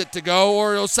gets it to go.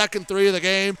 Oriole's second 3 of the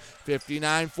game.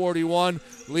 59-41.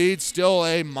 Lead still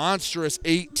a monstrous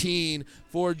 18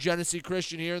 for Genesee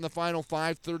Christian here in the final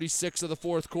 5:36 of the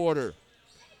fourth quarter.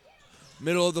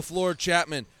 Middle of the floor,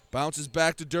 Chapman bounces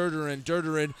back to Durderin.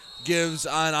 Durderin gives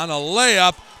on a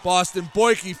layup. Boston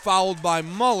Boyke fouled by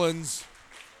Mullins.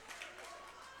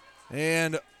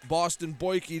 And Boston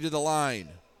Boyke to the line.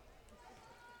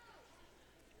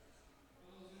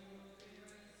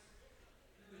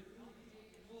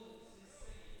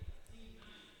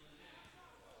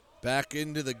 Back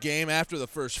into the game after the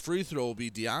first free throw will be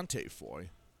Deontay Foy.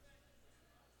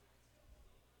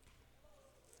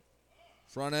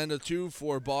 Front end of 2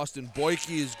 for Boston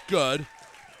Boyke is good.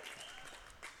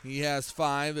 He has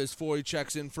 5 as Foy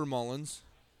checks in for Mullins.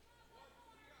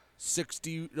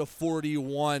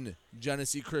 60-41,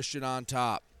 Genesee Christian on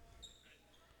top.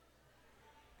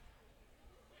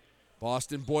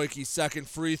 Boston Boyke's second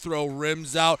free throw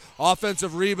rims out.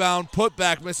 Offensive rebound,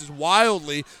 putback misses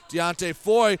wildly. Deontay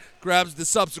Foy grabs the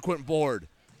subsequent board.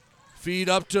 Feed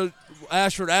up to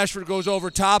Ashford. Ashford goes over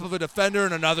top of a defender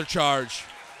and another charge.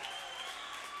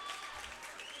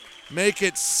 Make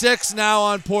it 6 now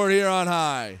on Port Huron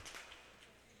High.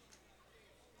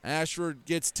 Ashford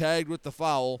gets tagged with the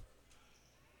foul.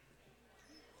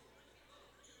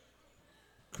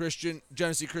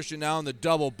 Genesee Christian now in the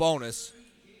double bonus.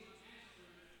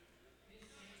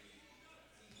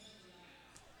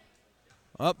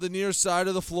 Up the near side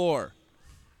of the floor.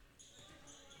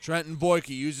 Trenton Boyke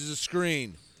uses a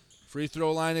screen. Free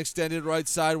throw line extended right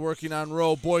side, working on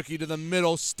Rowe. Boyke to the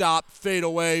middle, stop, fade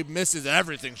away, misses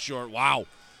everything short. Wow.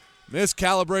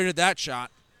 Miscalibrated that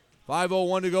shot.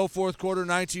 5:01 to go, fourth quarter,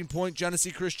 19-point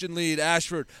Genesee Christian lead.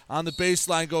 Ashford on the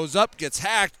baseline, goes up, gets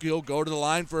hacked. He'll go to the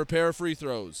line for a pair of free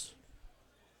throws.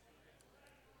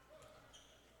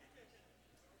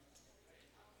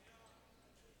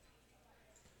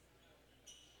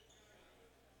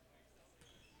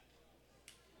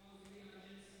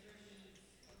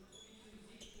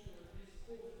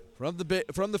 From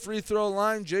the free throw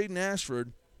line, Jaden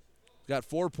Ashford got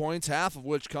 4 points, half of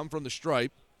which come from the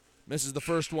stripe. Misses the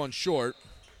first one short.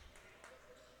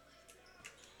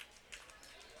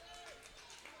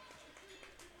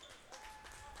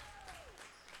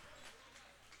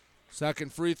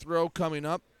 Second free throw coming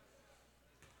up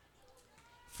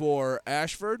for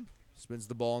Ashford. Spins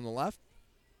the ball on the left.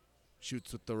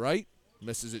 Shoots with the right.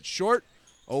 Misses it short.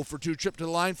 0 for 2 trip to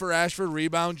the line for Ashford.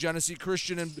 Rebound, Genesee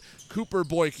Christian and Cooper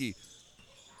Boyke.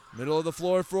 Middle of the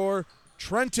floor for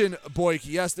Trenton Boyke.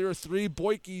 Yes, there are 3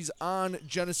 Boykes on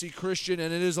Genesee Christian,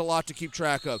 and it is a lot to keep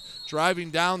track of. Driving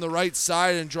down the right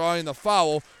side and drawing the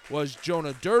foul was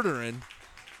Jonah Durderin.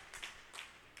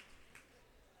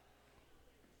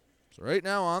 So right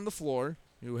now on the floor,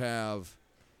 you have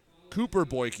Cooper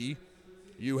Boyke,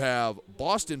 you have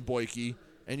Boston Boyke,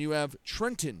 and you have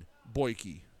Trenton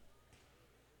Boyke.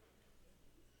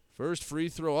 First free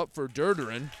throw up for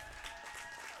Durderin.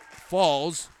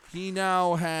 Falls. He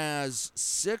now has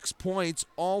 6 points,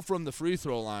 all from the free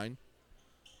throw line.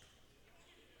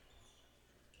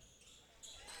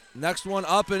 Next one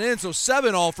up and in, so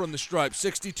 7 all from the stripe,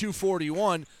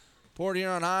 62-41. Port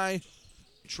Huron High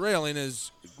trailing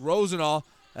as Rosenau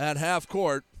at half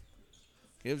court.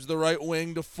 Gives the right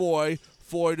wing to Foy.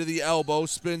 Foy to the elbow,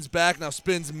 spins back, now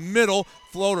spins middle,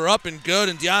 floater up and good,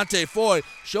 and Deontay Foy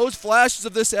shows flashes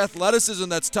of this athleticism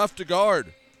that's tough to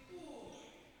guard.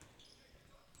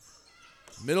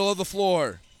 Middle of the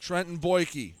floor, Trenton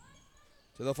Boyke.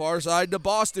 To the far side to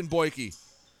Boston Boyke.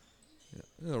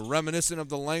 Reminiscent of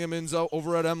the Langemans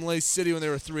over at Emily City when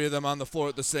there were 3 of them on the floor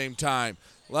at the same time.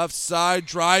 Left side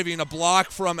driving, a block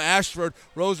from Ashford.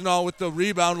 Rosenau with the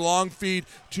rebound, long feed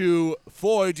to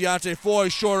Foy. Deontay Foy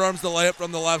short arms the layup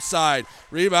from the left side.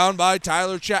 Rebound by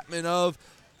Tyler Chapman of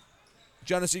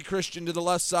Genesee Christian to the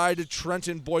left side to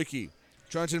Trenton Boyke.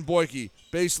 Trenton Boyke,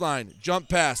 baseline, jump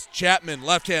pass. Chapman,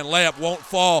 left-hand layup, won't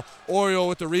fall. Oriole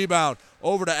with the rebound.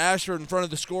 Over to Ashford in front of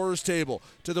the scorer's table.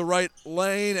 To the right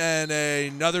lane, and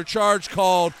another charge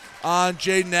called on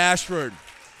Jaden Ashford.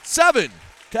 7,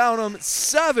 count them,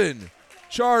 7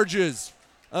 charges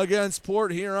against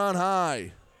Port Huron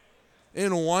High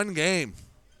in one game.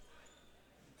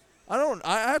 I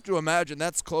have to imagine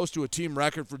that's close to a team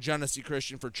record for Genesee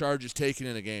Christian for charges taken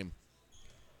in a game.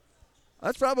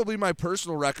 That's probably my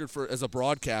personal record as a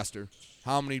broadcaster,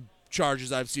 how many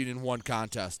charges I've seen in one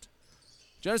contest.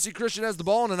 Genesee Christian has the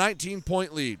ball in a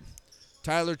 19-point lead.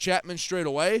 Tyler Chapman straight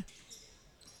away.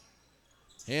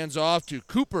 Hands off to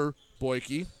Cooper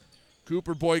Boyke.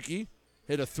 Cooper Boyke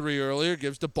hit a 3 earlier,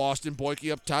 gives to Boston.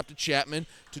 Boyke up top to Chapman,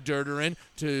 to Durderin,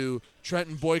 to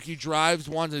Trenton. Boyke drives,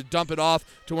 wanted to dump it off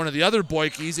to one of the other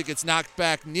Boykes. It gets knocked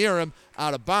back near him,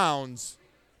 out of bounds.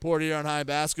 Port Huron High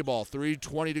basketball.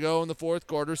 3:20 to go in the fourth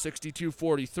quarter,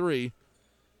 62-43.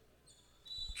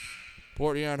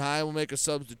 Port Huron High will make a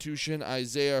substitution.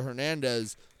 Isaiah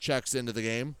Hernandez checks into the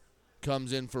game,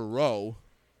 comes in for Rowe.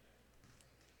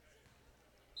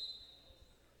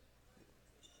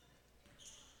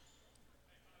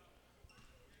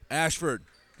 Ashford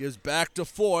gives back to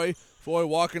Foy. Foy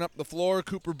walking up the floor.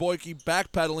 Cooper Boyke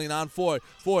backpedaling on Foy.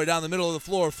 Foy down the middle of the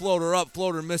floor. Floater up.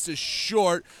 Floater misses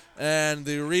short. And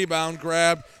the rebound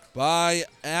grabbed by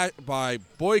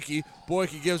Boyke.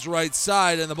 Boyke gives right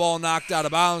side, and the ball knocked out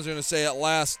of bounds. We're going to say at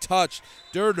last touch,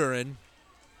 Durderin.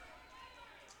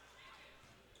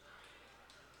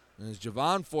 As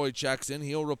Javon Foy checks in,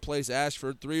 he'll replace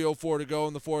Ashford. 3:04 to go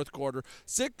in the fourth quarter.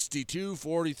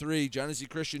 62-43. Genesee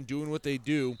Christian doing what they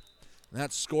do. And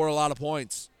that score a lot of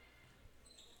points.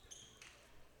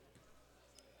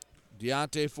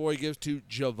 Deontay Foy gives to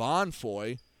Javon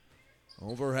Foy.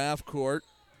 Over half court.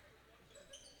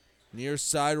 Near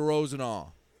side Rosenau.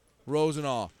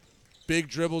 Rosenau. Big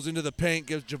dribbles into the paint.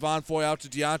 Gives Javon Foy out to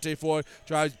Deontay Foy.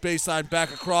 Drives baseline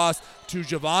back across to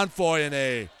Javon Foy in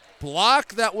a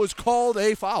block that was called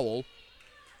a foul.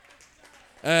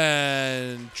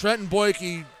 And Trenton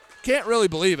Boyke can't really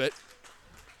believe it.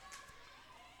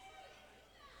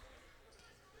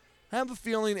 I have a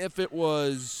feeling if it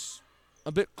was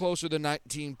a bit closer than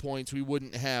 19 points, we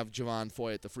wouldn't have Javon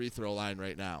Foy at the free throw line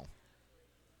right now.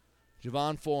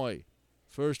 Javon Foy,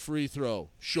 first free throw,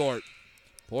 short.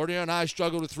 Port Huron High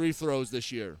struggled with free throws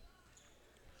this year.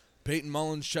 Peyton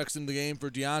Mullins checks in the game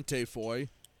for Deontay Foy.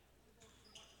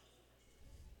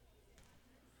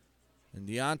 And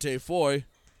Javon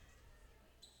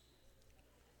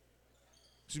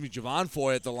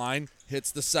Foy at the line,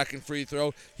 hits the second free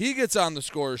throw. He gets on the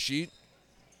score sheet.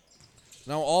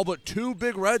 Now all but 2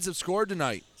 Big Reds have scored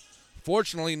tonight.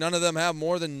 Fortunately, none of them have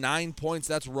more than 9 points.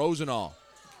 That's Rosenau.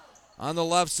 On the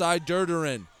left side,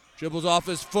 Durderin dribbles off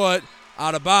his foot,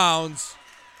 out of bounds.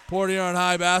 Port Huron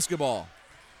High basketball.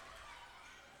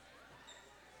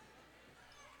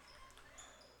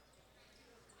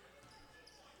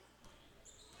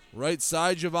 Right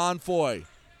side, Javon Foy.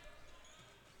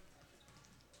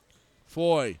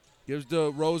 Foy gives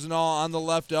to Rosenau on the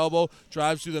left elbow.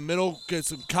 Drives through the middle, gets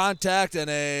some contact, and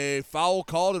a foul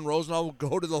called, and Rosenau will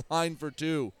go to the line for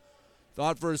 2.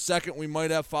 Thought for a second we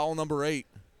might have foul number 8.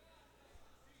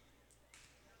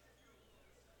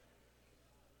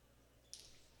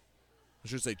 I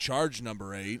should say charge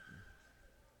number 8.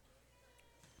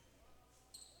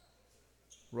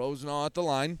 Rosenau at the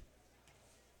line.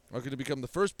 Looking to become the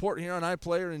first Port Huron High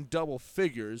player in double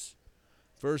figures.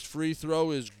 First free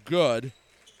throw is good.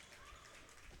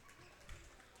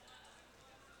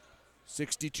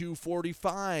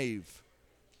 62-45.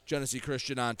 Genesee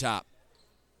Christian on top.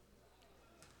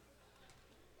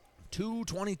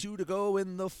 2:22 to go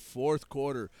in the fourth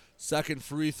quarter. Second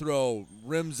free throw.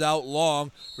 Rims out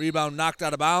long. Rebound knocked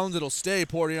out of bounds. It'll stay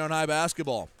Port Huron High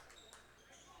basketball.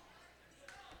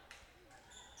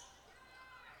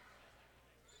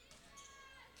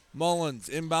 Mullins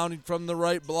inbounding from the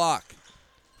right block.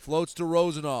 Floats to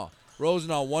Rosenau.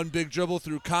 Rosenau, one big dribble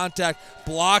through contact.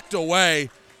 Blocked away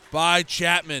by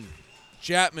Chapman.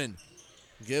 Chapman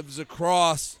gives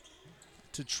across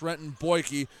to Trenton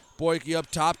Boyke. Boyke up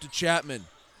top to Chapman.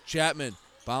 Chapman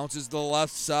bounces to the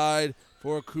left side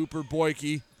for Cooper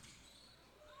Boyke.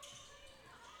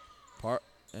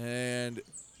 And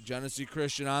Genesee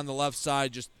Christian on the left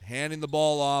side just handing the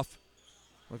ball off.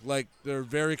 Look like they're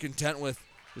very content with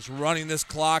just running this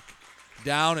clock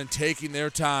down and taking their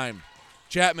time.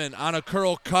 Chapman on a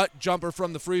curl cut, jumper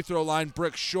from the free throw line,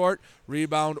 brick short.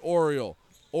 Rebound Oriole.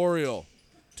 Oriole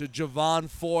to Javon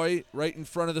Foy right in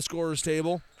front of the scorer's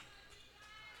table.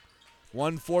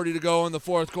 1:40 to go in the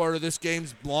fourth quarter. This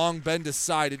game's long been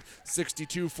decided.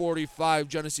 62-45.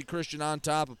 Genesee Christian on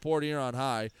top of Port Huron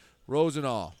High.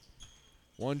 Rosenau.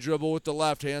 One dribble with the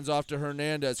left. Hands off to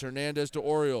Hernandez. Hernandez to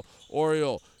Oriole.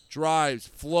 Oriole drives.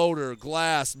 Floater.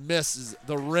 Glass. Misses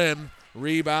the rim.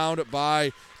 Rebound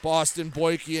by Boston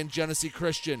Boyke and Genesee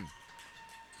Christian.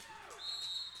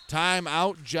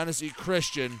 Timeout, Genesee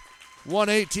Christian.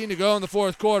 1:18 to go in the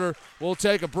fourth quarter. We'll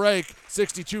take a break.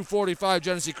 62-45,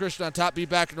 Genesee Christian on top. Be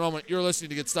back in a moment. You're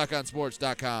listening to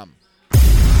GetStuckOnSports.com.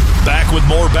 Back with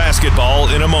more basketball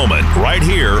in a moment, right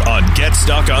here on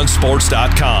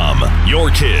GetStuckOnSports.com.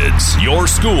 Your kids, your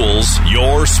schools,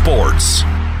 your sports.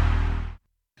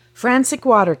 Frantic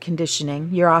Water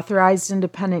Conditioning, your authorized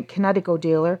independent Connecticut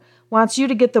dealer, wants you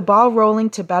to get the ball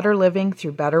rolling to better living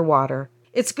through better water.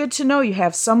 It's good to know you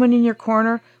have someone in your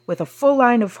corner with a full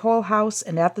line of whole house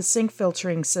and at-the-sink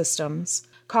filtering systems.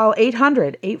 Call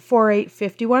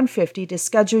 800-848-5150 to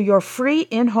schedule your free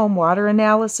in-home water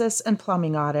analysis and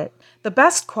plumbing audit. The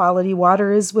best quality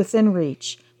water is within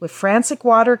reach with Frantic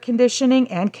Water Conditioning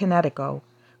and Connecticut.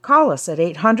 Call us at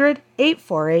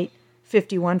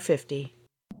 800-848-5150.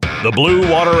 The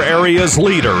Blue Water Area's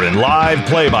leader in live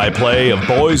play-by-play of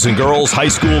boys and girls high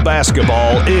school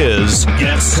basketball is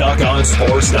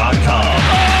GetStuckOnSports.com.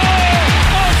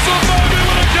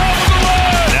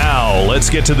 Now, let's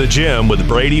get to the gym with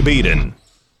Brady Beaton.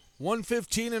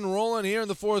 1:15 and rolling here in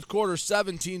the fourth quarter.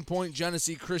 17-point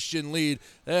Genesee Christian lead.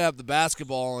 They have the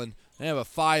basketball, and they have a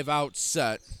 5-out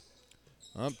set.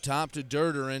 Up top to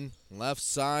Durderin, left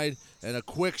side, and a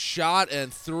quick shot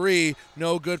and three.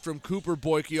 No good from Cooper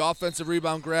Boyke. Offensive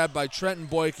rebound grab by Trenton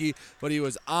Boyke, but he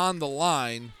was on the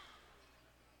line.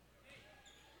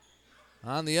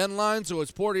 On the end line, so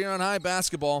it's Port Huron High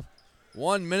basketball.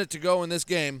 1 minute to go in this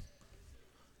game.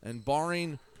 And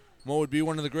barring what would be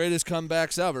one of the greatest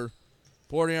comebacks ever,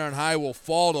 Port Huron High will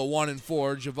fall to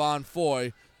 1-4. Javon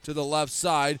Foy to the left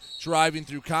side, driving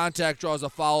through contact, draws a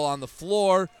foul on the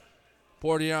floor.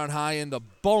 Port Huron High in the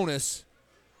bonus.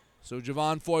 So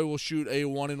Javon Foy will shoot a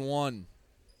 1-1.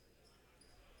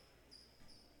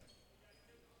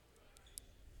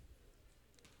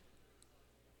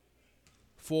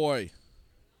 Foy.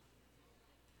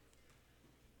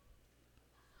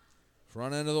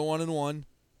 Front end of the 1-1.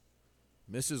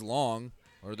 Misses long.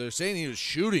 Or they're saying he was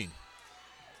shooting.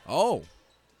 Oh.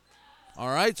 All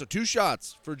right, so 2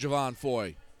 shots for Javon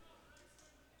Foy.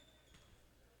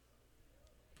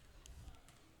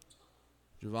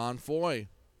 Javon Foy,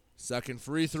 second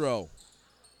free throw.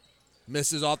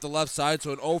 Misses off the left side,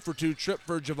 so an 0-for-2 trip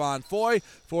for Javon Foy.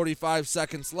 45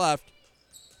 seconds left.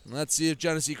 Let's see if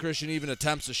Genesee Christian even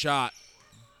attempts a shot.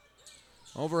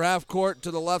 Over half court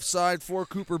to the left side for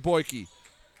Cooper Boyke.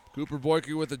 Cooper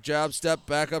Boyke with a jab step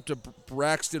back up to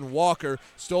Braxton Walker.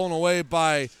 Stolen away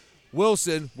by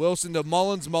Wilson. Wilson to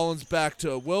Mullins. Mullins back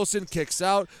to Wilson. Kicks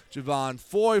out. Javon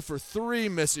Foy for 3.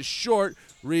 Misses short.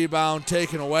 Rebound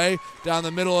taken away. Down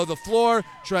the middle of the floor.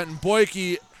 Trenton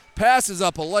Boyke passes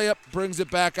up a layup. Brings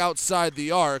it back outside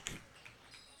the arc.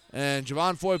 And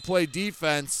Javon Foy played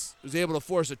defense. Was able to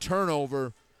force a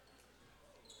turnover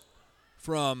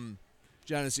from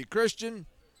Genesee Christian.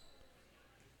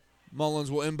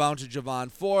 Mullins will inbound to Javon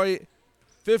Foy.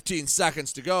 15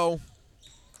 seconds to go.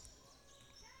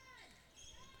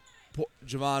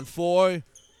 Javon Foy,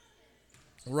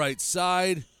 right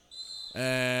side,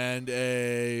 and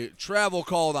a travel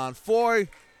called on Foy.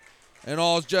 And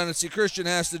all Genesee Christian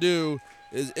has to do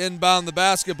is inbound the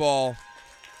basketball,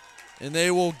 and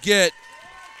they will get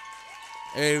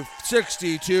a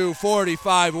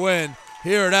 62-45 win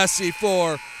here at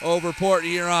SC4 over Port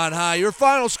Huron High. Your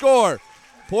final score,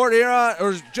 Port Huron,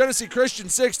 or Genesee Christian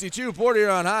 62, Port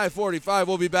Huron High 45.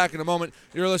 We'll be back in a moment.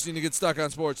 You're listening to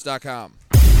GetStuckOnSports.com.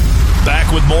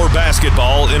 Back with more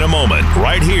basketball in a moment,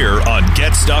 right here on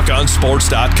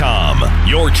GetStuckOnSports.com.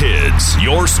 Your kids,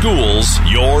 your schools,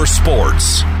 your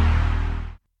sports.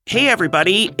 Hey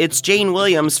everybody, it's Jane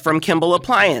Williams from Kimball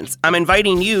Appliance. I'm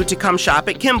inviting you to come shop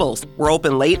at Kimball's. We're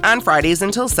open late on Fridays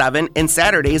until 7 and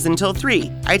Saturdays until 3.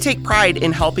 I take pride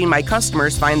in helping my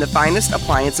customers find the finest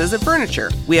appliances and furniture.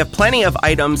 We have plenty of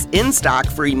items in stock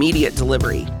for immediate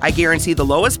delivery. I guarantee the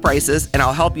lowest prices, and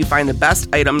I'll help you find the best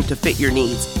item to fit your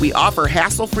needs. We offer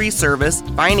hassle-free service,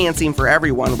 financing for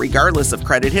everyone regardless of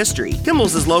credit history.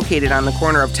 Kimball's is located on the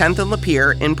corner of 10th and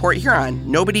Lapeer in Port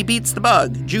Huron. Nobody beats the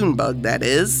bug, Junebug that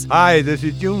is. Hi, this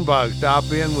is Junebug. Stop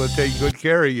in, we'll take good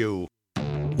care of you.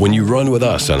 When you run with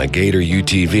us on a Gator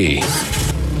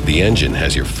UTV, the engine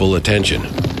has your full attention.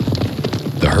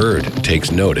 The herd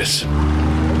takes notice.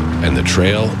 And the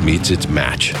trail meets its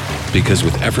match. Because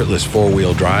with effortless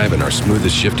four-wheel drive and our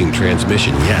smoothest shifting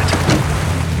transmission yet,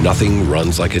 nothing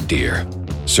runs like a deer.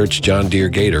 Search John Deere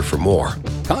Gator for more.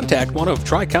 Contact one of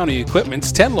Tri-County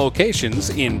Equipment's 10 locations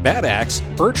in Bad Axe,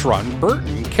 Birch Run,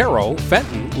 Burton, Caro,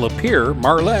 Fenton, Lapeer,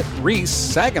 Marlette, Reese,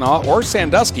 Saginaw, or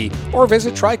Sandusky, or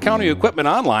visit Tri-County Equipment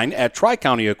online at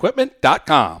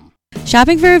tricountyequipment.com.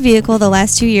 Shopping for a vehicle the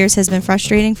last 2 years has been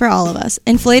frustrating for all of us.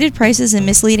 Inflated prices and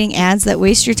misleading ads that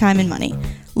waste your time and money.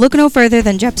 Look no further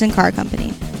than Jepson Car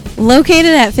Company. Located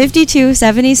at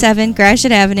 5277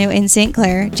 Gratiot Avenue in St.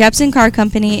 Clair, Jepson Car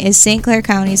Company is St. Clair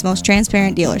County's most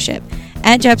transparent dealership.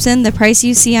 At Jepson, the price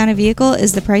you see on a vehicle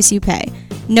is the price you pay.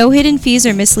 No hidden fees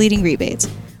or misleading rebates.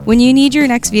 When you need your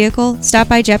next vehicle, stop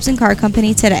by Jepson Car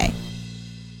Company today.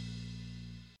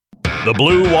 The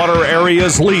Blue Water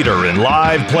Area's leader in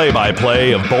live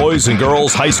play-by-play of boys and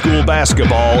girls high school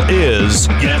basketball is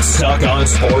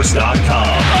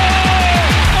GetStuckOnSports.com.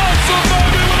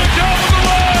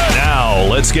 Now,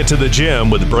 let's get to the gym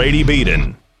with Brady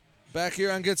Beaton. Back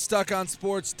here on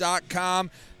GetStuckOnSports.com,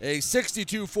 a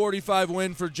 62-45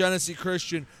 win for Genesee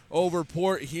Christian over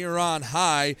Port Huron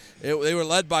High. They were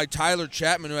led by Tyler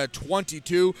Chapman, who had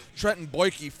 22, Trenton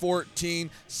Boyke 14,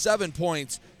 7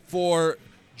 points for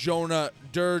Jonah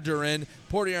Durdurin.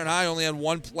 Port Huron High only had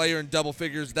one player in double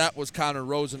figures. That was Connor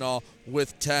Rosenall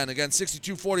with 10. Again,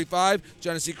 62-45,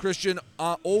 Genesee Christian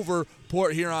over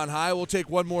Port Huron High. We'll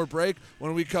take one more break.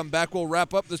 When we come back, we'll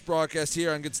wrap up this broadcast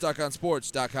here on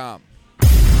GetStuckOnSports.com.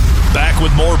 Back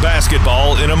with more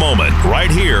basketball in a moment,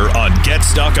 right here on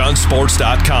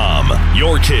GetStuckOnSports.com.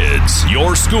 Your kids,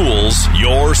 your schools,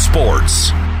 your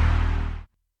sports.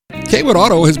 Kaywood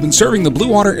Auto has been serving the Blue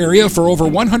Water area for over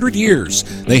 100 years.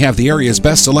 They have the area's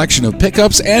best selection of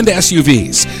pickups and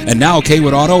SUVs. And now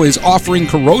Kaywood Auto is offering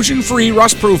corrosion-free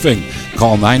rust proofing.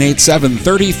 Call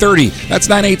 987-3030. That's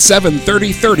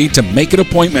 987-3030 to make an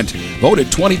appointment.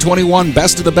 Voted 2021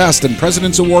 Best of the Best and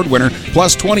President's Award winner,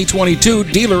 plus 2022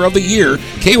 Dealer of the Year.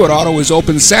 Kaywood Auto is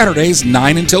open Saturdays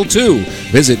 9 until 2.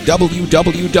 Visit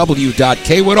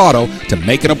www.kaywoodauto to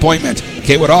make an appointment.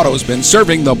 Kaywood Auto has been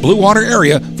serving the Blue Water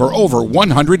area for over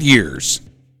 100 years.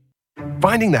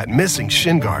 Finding that missing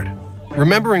shin guard.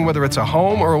 Remembering whether it's a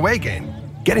home or away game.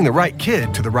 Getting the right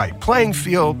kid to the right playing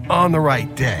field on the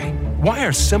right day. Why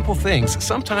are simple things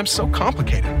sometimes so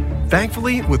complicated?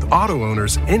 Thankfully, with auto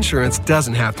owners, insurance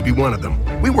doesn't have to be one of them.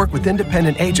 We work with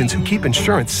independent agents who keep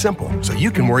insurance simple so you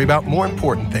can worry about more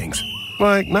important things.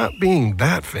 Like not being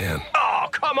that fan. Oh,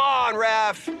 come on,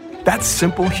 ref! That's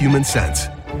simple human sense.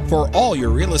 For all your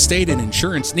real estate and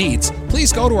insurance needs,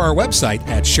 please go to our website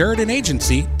at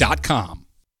SheridanAgency.com.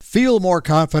 Feel more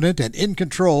confident and in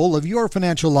control of your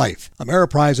financial life.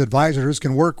 Ameriprise advisors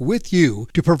can work with you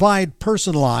to provide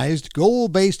personalized,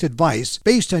 goal-based advice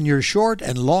based on your short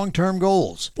and long-term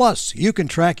goals. Plus, you can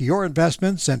track your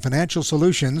investments and financial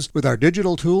solutions with our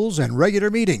digital tools and regular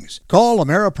meetings. Call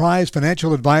Ameriprise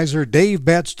Financial Advisor Dave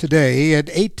Betts today at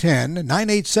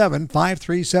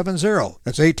 810-987-5370.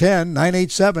 That's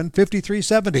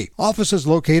 810-987-5370. Office is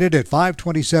located at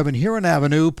 527 Huron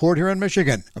Avenue, Port Huron,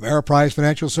 Michigan. Ameriprise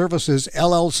Financial Services,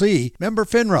 LLC, member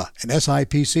FINRA and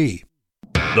SIPC.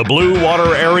 The Blue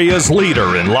Water area's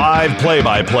leader in live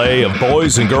play-by-play of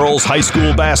boys and girls high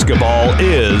school basketball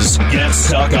is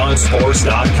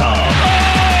GetStuckOnSports.com.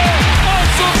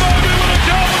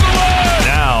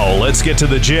 Now, let's get to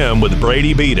the gym with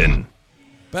Brady Beaton.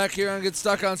 Back here on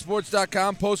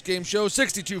GetStuckOnSports.com, post-game show,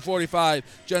 62-45,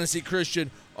 Genesee Christian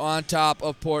on top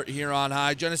of Port Huron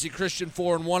High. Genesee Christian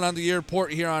 4-1 on the year.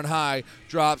 Port Huron High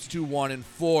drops to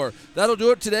 1-4. That'll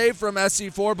do it today from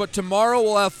SC4, but tomorrow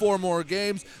we'll have 4 more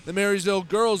games. The Marysville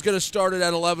girls get us started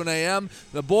at 11 a.m.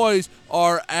 The boys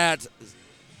are at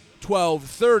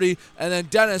 12:30, and then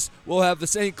Dennis will have the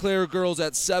St. Clair girls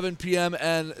at 7 p.m.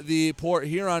 and the Port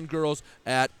Huron girls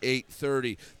at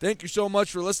 8:30. Thank you so much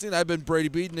for listening. I've been Brady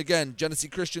Beaton. Again, Genesee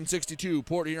Christian 62,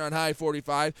 Port Huron High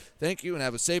 45. Thank you, and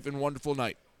have a safe and wonderful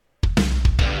night.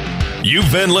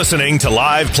 You've been listening to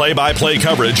live play-by-play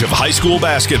coverage of high school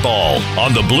basketball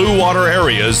on the Blue Water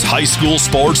area's high school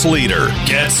sports leader.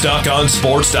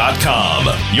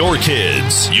 GetStuckOnSports.com. Your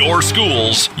kids, your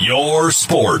schools, your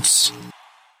sports.